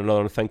mixing with one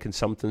another and thinking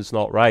something's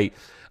not right.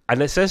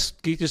 And it's this,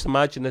 you just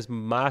imagine this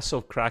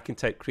massive Kraken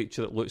type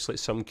creature that looks like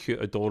some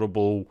cute,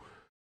 adorable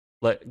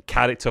like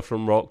character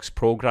from Rock's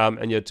program,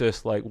 and you're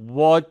just like,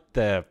 what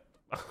the?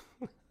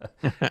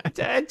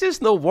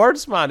 Just no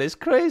words, man. It's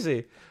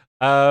crazy.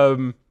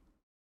 And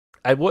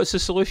what's the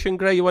solution,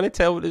 Greg? You want to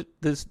tell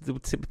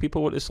the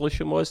people what the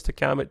solution was to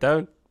calm it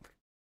down?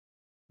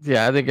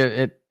 Yeah, I think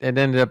it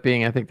ended up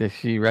being, I think that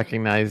she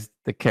recognized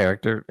the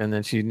character, and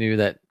then she knew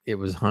that it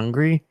was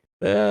hungry.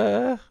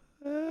 And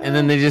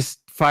then they just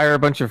fire a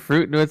bunch of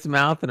fruit into its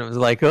mouth, and it was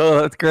like,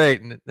 oh, that's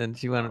great. And then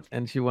she went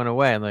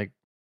away. I'm like,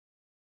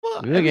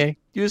 okay.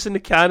 Using the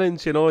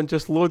cannons, and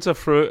just loads of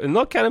fruit, and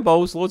not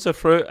cannonballs, loads of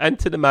fruit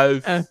into the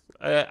mouth,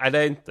 and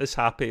then it's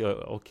happy.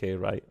 Okay,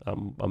 right.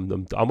 I'm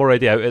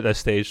already out at this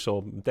stage, so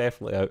I'm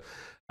definitely out.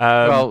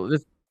 Well,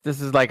 this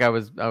is like I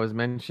was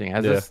mentioning,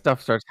 as this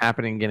stuff starts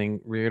happening, getting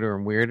weirder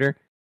and weirder.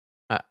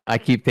 I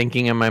keep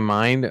thinking in my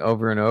mind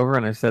over and over,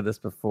 and I've said this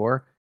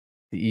before.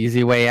 The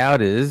easy way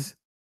out is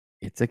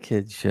it's a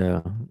kid's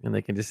show, and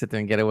they can just sit there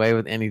and get away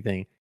with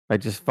anything by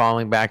just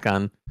falling back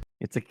on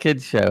it's a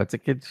kid's show. It's a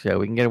kid's show.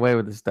 We can get away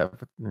with this stuff.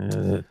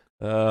 It's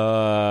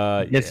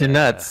your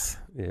nuts.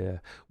 Yeah,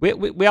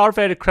 we are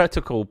very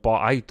critical, but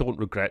I don't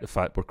regret the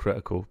fact we're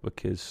critical,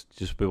 because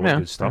just we want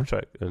good Star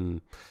Trek,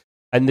 and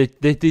they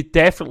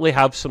definitely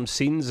have some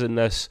scenes in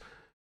this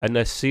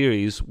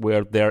series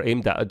where they're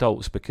aimed at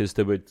adults, because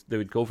they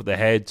would go for the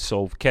heads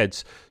of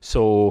kids.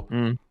 So.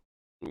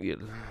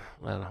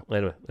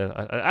 Anyway,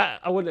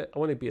 I want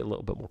to be a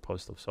little bit more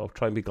positive, so I'll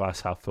try and be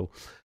glass half full.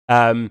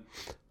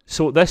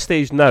 So at this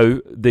stage now,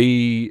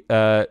 the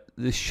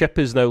ship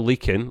is now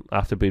leaking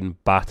after being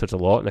battered a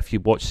lot. And if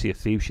you watch Sea of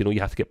Thieves, you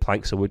have to get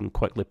planks of wood and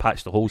quickly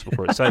patch the holes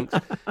before it sinks.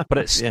 But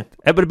it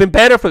would have been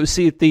better if it was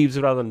Sea of Thieves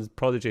rather than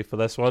Prodigy for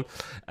this one.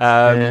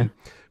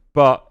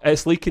 But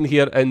it's leaking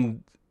here,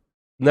 and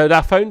now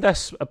I found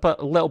this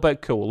a little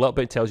bit cool, a little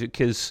bit intelligent,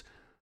 because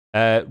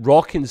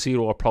Rock and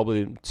Zero are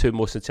probably the 2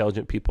 most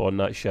intelligent people on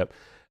that ship.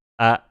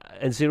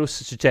 And Zero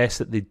suggests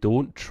that they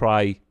don't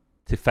try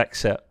to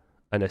fix it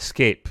and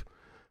escape,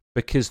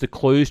 because the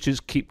clues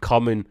just keep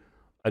coming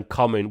and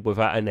coming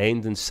without an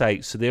end in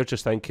sight. So they're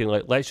just thinking,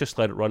 like, let's just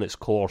let it run its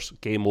course,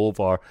 game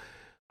over.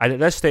 And at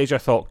this stage I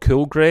thought,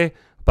 cool, Grey,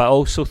 but I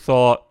also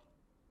thought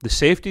the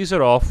safeties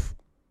are off.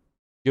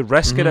 You're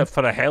risking it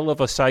for a hell of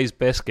a sized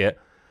biscuit.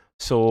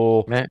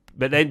 So,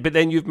 but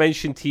then you've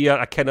mentioned here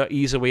a kind of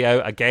easy way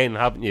out again,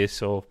 haven't you?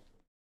 So,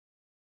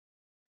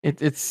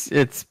 it's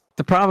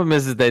the problem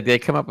is that they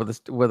come up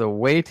with a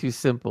way too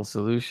simple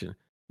solution.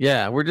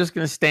 Yeah, we're just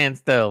going to stand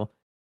still,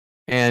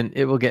 and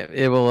it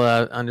will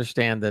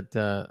understand that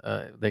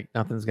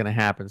nothing's going to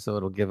happen, so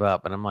it'll give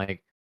up. And I'm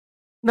like,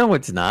 no,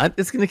 it's not.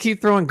 It's going to keep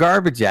throwing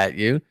garbage at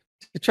you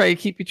to try to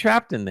keep you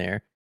trapped in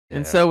there. Yeah.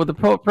 And so with the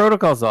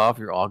protocols off,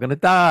 you're all going to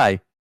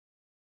die.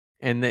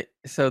 And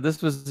so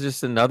this was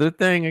just another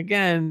thing,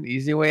 again,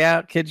 easy way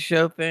out, kids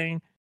show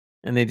thing.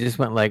 And they just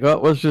went like,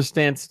 oh, let's just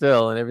stand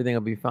still and everything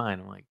will be fine.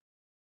 I'm like,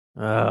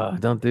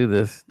 don't do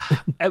this.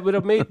 That would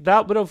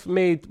have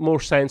made more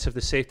sense if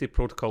the safety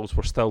protocols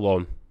were still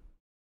on.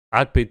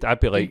 I'd be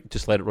like,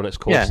 just let it run its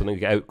course and then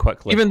get out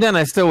quickly. Even then,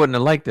 I still wouldn't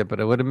have liked it,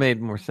 but it would have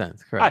made more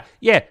sense. Correct?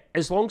 Yeah,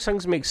 as long as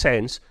things make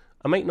sense.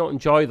 I might not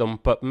enjoy them,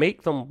 but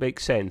make them make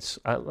sense.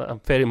 I'm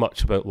very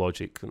much about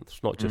logic.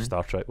 It's not just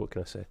Star Trek. What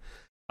can I say?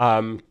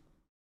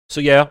 So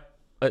yeah,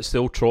 it's the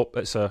old trope.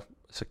 It's a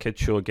kid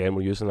show again.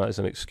 We're using that as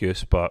an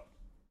excuse, but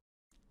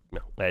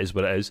no, it is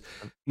what it is.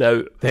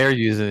 Now they're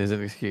using it as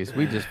an excuse.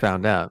 We just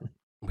found out.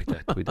 We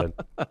did.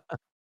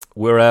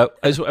 We're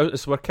as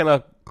we're kind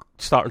of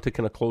starting to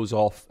kind of close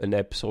off an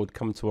episode,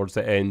 coming towards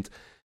the end.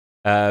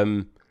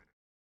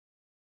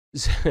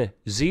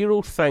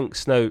 Zero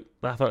thinks now.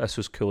 I thought this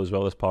was cool as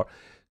well. This part.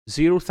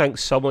 Zero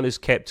thinks someone has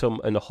kept him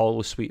in the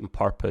hollow suite on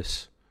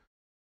purpose.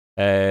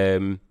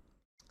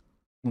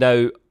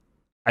 Now,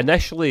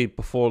 initially,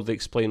 before they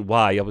explained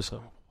why, I was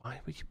like,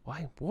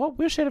 why? What?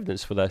 Where's the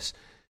evidence for this?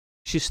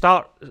 She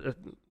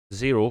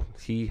Zero,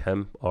 he,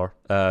 him, or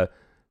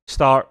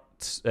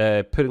starts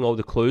putting all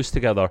the clues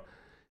together.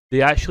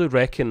 They actually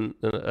reckon,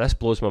 this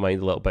blows my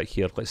mind a little bit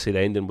here. Let's say the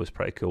ending was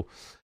pretty cool.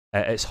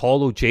 It's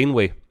Hollow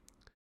Janeway,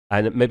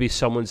 and maybe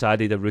someone's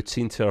added a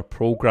routine to her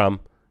program.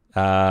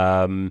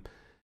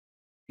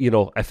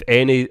 If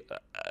any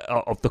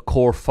of the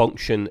core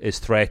function is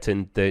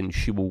threatened, then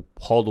she will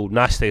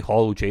nasty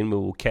Hollow Janeway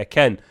will kick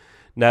in.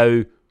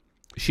 Now,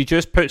 she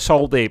just puts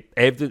all the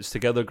evidence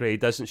together, Gray,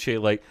 doesn't she?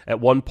 Like, at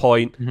one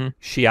point,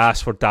 she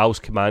asks for Dal's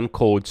command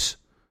codes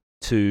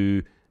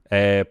to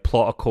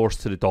plot a course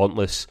to the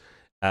Dauntless,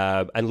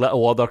 and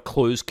little other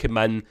clues come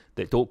in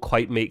that don't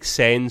quite make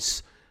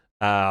sense.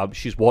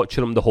 She's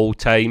watching them the whole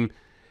time.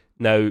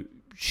 Now,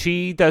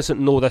 she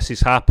doesn't know this has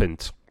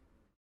happened.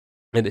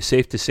 And it's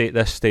safe to say at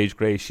this stage,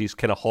 Gray, she's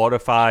kind of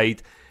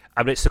horrified.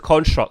 I mean, it's the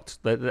construct.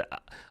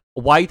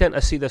 Why didn't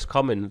I see this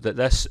coming? That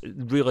this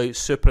really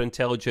super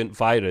intelligent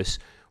virus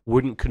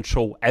wouldn't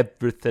control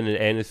everything and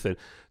anything.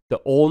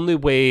 The only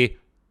way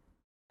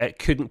it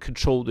couldn't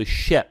control the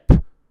ship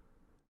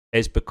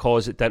is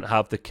because it didn't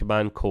have the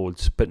command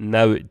codes, but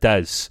now it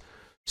does.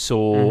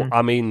 So,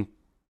 I mean,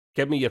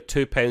 give me your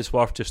 2 pence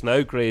worth just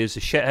now, Gray. Is the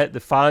shit hit the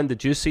fan?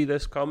 Did you see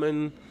this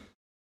coming?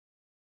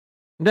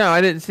 No,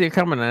 I didn't see it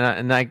coming,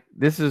 and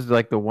this is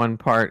like the one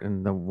part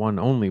and the one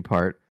only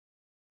part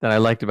that I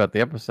liked about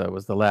the episode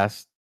was the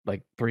last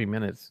 3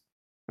 minutes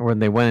when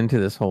they went into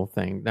this whole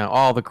thing. Now,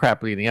 all the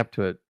crap leading up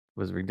to it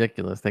was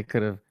ridiculous. They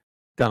could have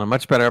done a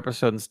much better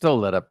episode and still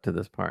led up to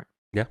this part.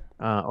 Yeah,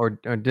 or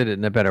did it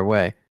in a better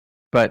way.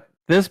 But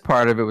this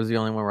part of it was the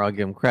only one where I'll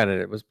give them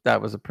credit.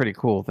 That was a pretty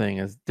cool thing.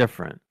 It's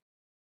different.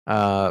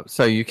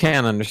 So you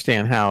can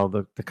understand how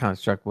the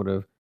construct would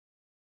have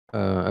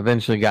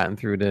eventually gotten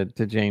through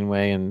to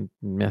Janeway and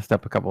messed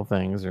up a couple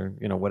things or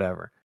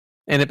whatever.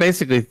 And it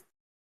basically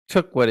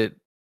took what it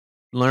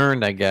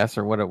learned, I guess,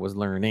 or what it was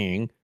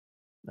learning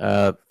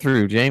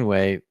through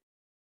Janeway,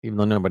 even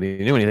though nobody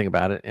knew anything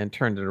about it, and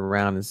turned it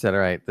around and said, all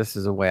right, this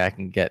is a way I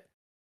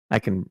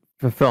can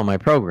fulfill my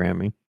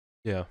programming.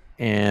 Yeah.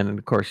 And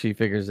of course she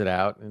figures it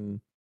out,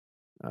 and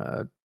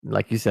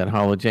like you said,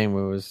 Hollow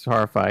Janeway was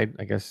horrified.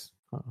 I guess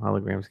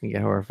holograms can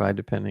get horrified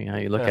depending how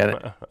you look at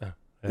it.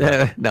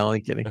 No,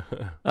 only kidding.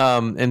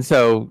 And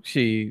so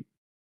she,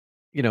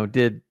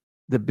 did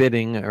the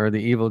bidding, or the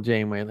evil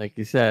Janeway, like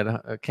you said,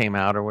 came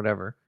out or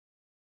whatever.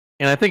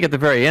 And I think at the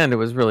very end, it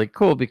was really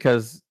cool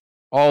because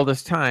all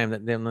this time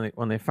that then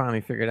when they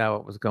finally figured out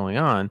what was going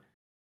on,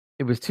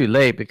 it was too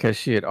late because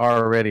she had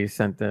already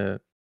sent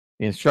the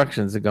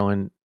instructions to go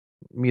and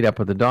meet up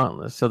with the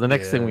Dauntless. So the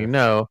next thing we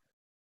know,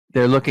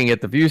 they're looking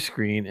at the view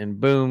screen, and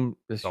boom,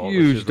 this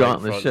huge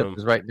Dauntless ship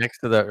is right next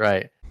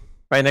to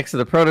right next to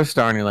the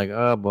protostar, and you're like,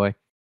 oh boy.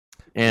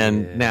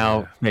 And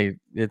now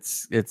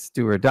it's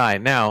do or die.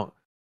 Now,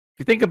 if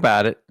you think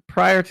about it,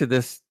 prior to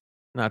this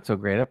not so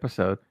great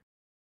episode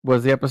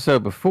was the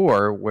episode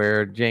before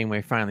where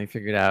Janeway finally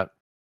figured out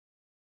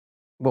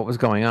what was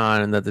going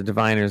on and that the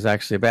Diviner is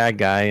actually a bad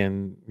guy,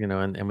 and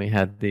and we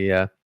had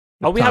the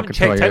we haven't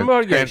checked in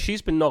more yet.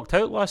 She's been knocked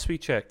out last we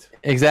checked.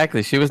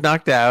 Exactly. She was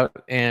knocked out,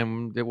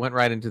 and it went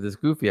right into this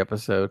goofy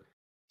episode.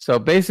 So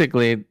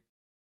basically,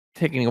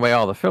 taking away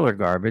all the filler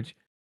garbage,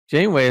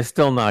 Janeway is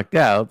still knocked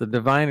out. The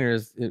Diviner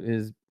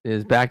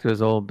is back to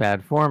his old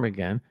bad form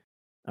again.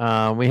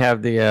 We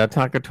have the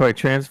Tankatoy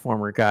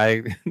Transformer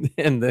guy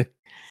and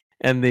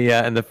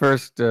the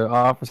first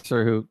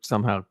officer who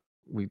somehow,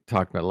 we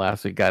talked about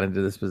last week, got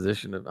into this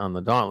position on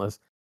the Dauntless.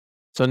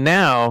 So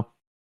now,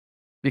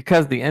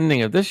 because the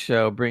ending of this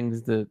show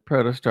brings the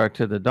Protostar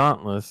to the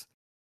Dauntless,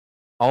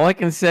 all I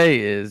can say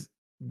is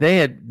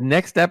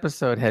next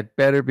episode had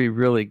better be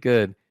really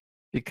good,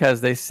 because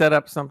they set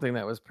up something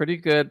that was pretty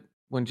good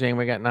when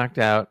Janeway got knocked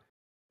out.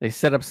 They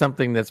set up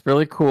something that's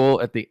really cool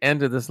at the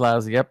end of this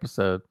lousy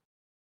episode.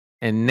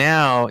 And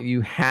now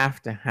you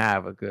have to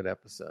have a good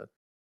episode.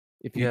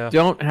 If you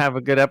don't have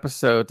a good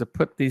episode to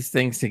put these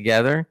things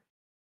together,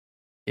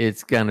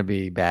 it's going to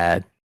be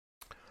bad.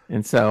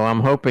 And so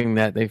I'm hoping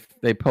that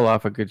they pull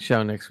off a good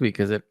show next week,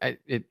 because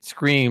it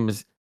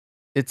screams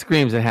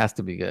it has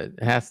to be good.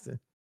 It has to.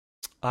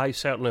 I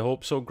certainly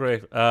hope so,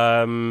 Gray.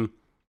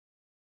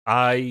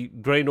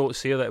 Gray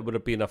notes here that it would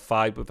have been a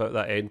 5 without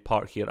that end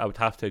part here. I would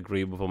have to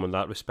agree with him in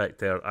that respect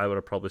there. I would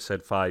have probably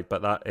said 5,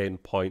 but that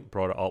end point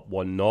brought it up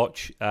one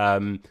notch.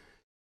 I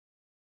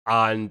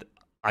and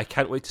I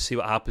can't wait to see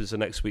what happens in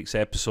next week's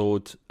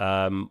episode.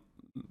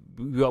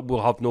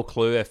 We'll have no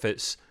clue if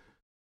it's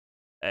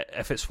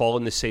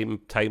following the same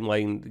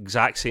timeline,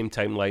 exact same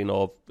timeline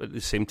of at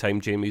the same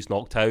time Jamie's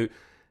knocked out.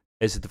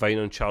 Is the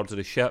Diviner in charge of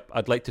the ship?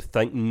 I'd like to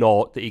think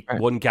not, that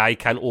one guy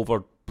can't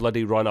over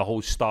bloody run a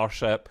whole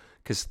starship,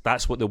 because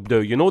that's what they'll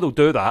do. You know they'll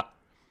do that.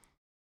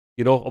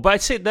 You know, but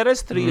I'd say there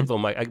is three of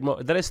them.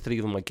 There is three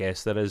of them, I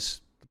guess. There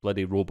is the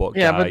bloody robot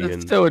guy. Yeah, but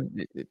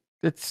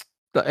it's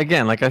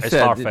again, like I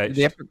said,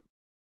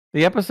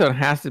 the episode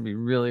has to be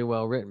really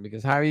well written,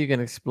 because how are you going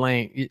to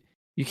explain?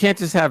 You can't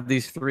just have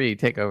these three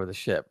take over the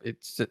ship. You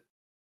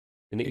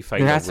need to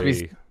find a way.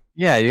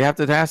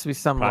 There has to be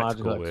some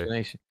logical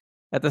explanation.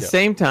 At the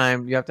same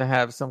time, you have to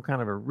have some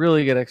kind of a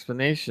really good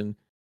explanation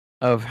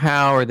of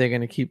how are they going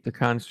to keep the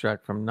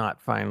construct from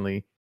not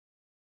finally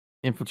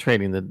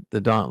infiltrating the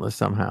Dauntless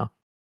somehow.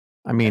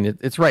 I mean,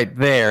 it's right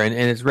there and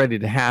it's ready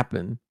to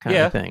happen kind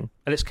of thing.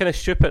 And it's kind of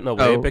stupid in a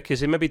way,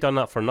 because he maybe done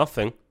that for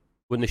nothing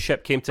when the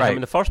ship came to him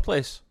in the first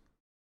place.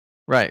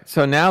 Right.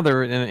 So now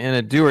they're in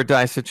a do or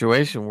die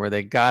situation where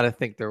they got to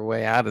think their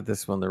way out of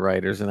this one, the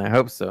writers, and I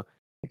hope so,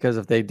 because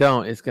if they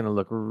don't, it's going to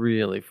look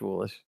really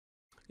foolish.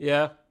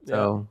 Yeah,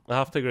 so I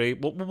have to agree.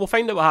 We'll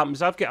find out what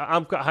happens. I've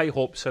got high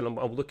hopes, and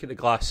I'm looking at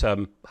the glass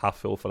half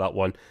full for that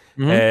one.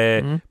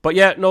 But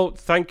yeah, no,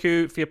 thank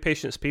you for your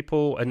patience,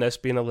 people, and this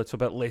being a little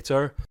bit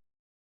later.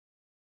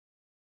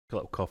 A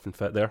little coughing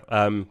fit there.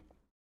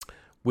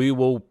 We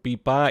will be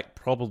back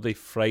probably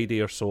Friday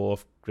or so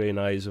if Grey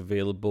and I is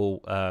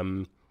available,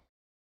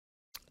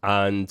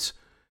 and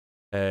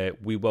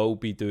we will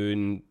be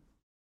doing.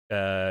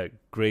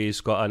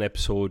 Grey's got an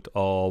episode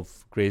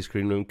of Grey's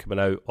Green Room coming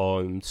out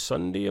on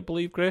Sunday, I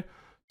believe, Grey.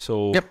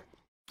 So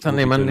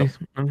Sunday, Monday.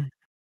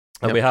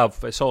 And we have,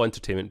 it's all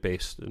entertainment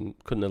based, and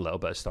couldn't a little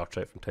bit of Star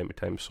Trek from time to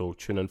time, so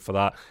tune in for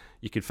that.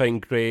 You can find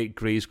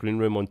Grey's Green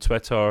Room on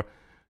Twitter,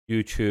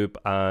 YouTube,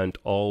 and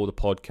all the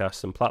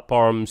podcasts and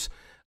platforms.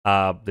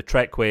 The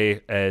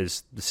Trekway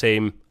is the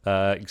same,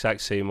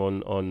 exact same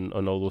on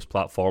all those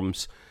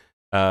platforms.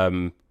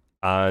 And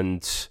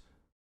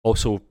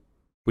also,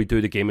 we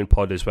do the gaming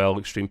pod as well,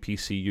 Extreme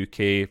PC UK.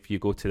 If you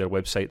go to their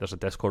website, there's a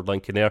Discord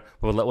link in there.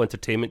 We have a little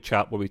entertainment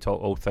chat where we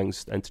talk all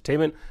things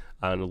entertainment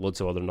and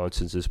loads of other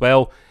nonsense as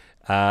well.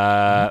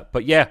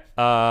 But yeah,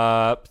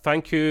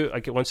 thank you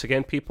once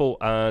again, people,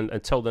 and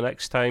until the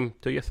next time,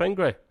 do your thing,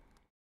 Gray.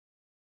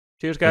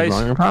 Cheers, guys.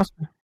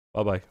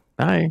 Bye-bye. Bye.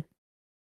 Bye.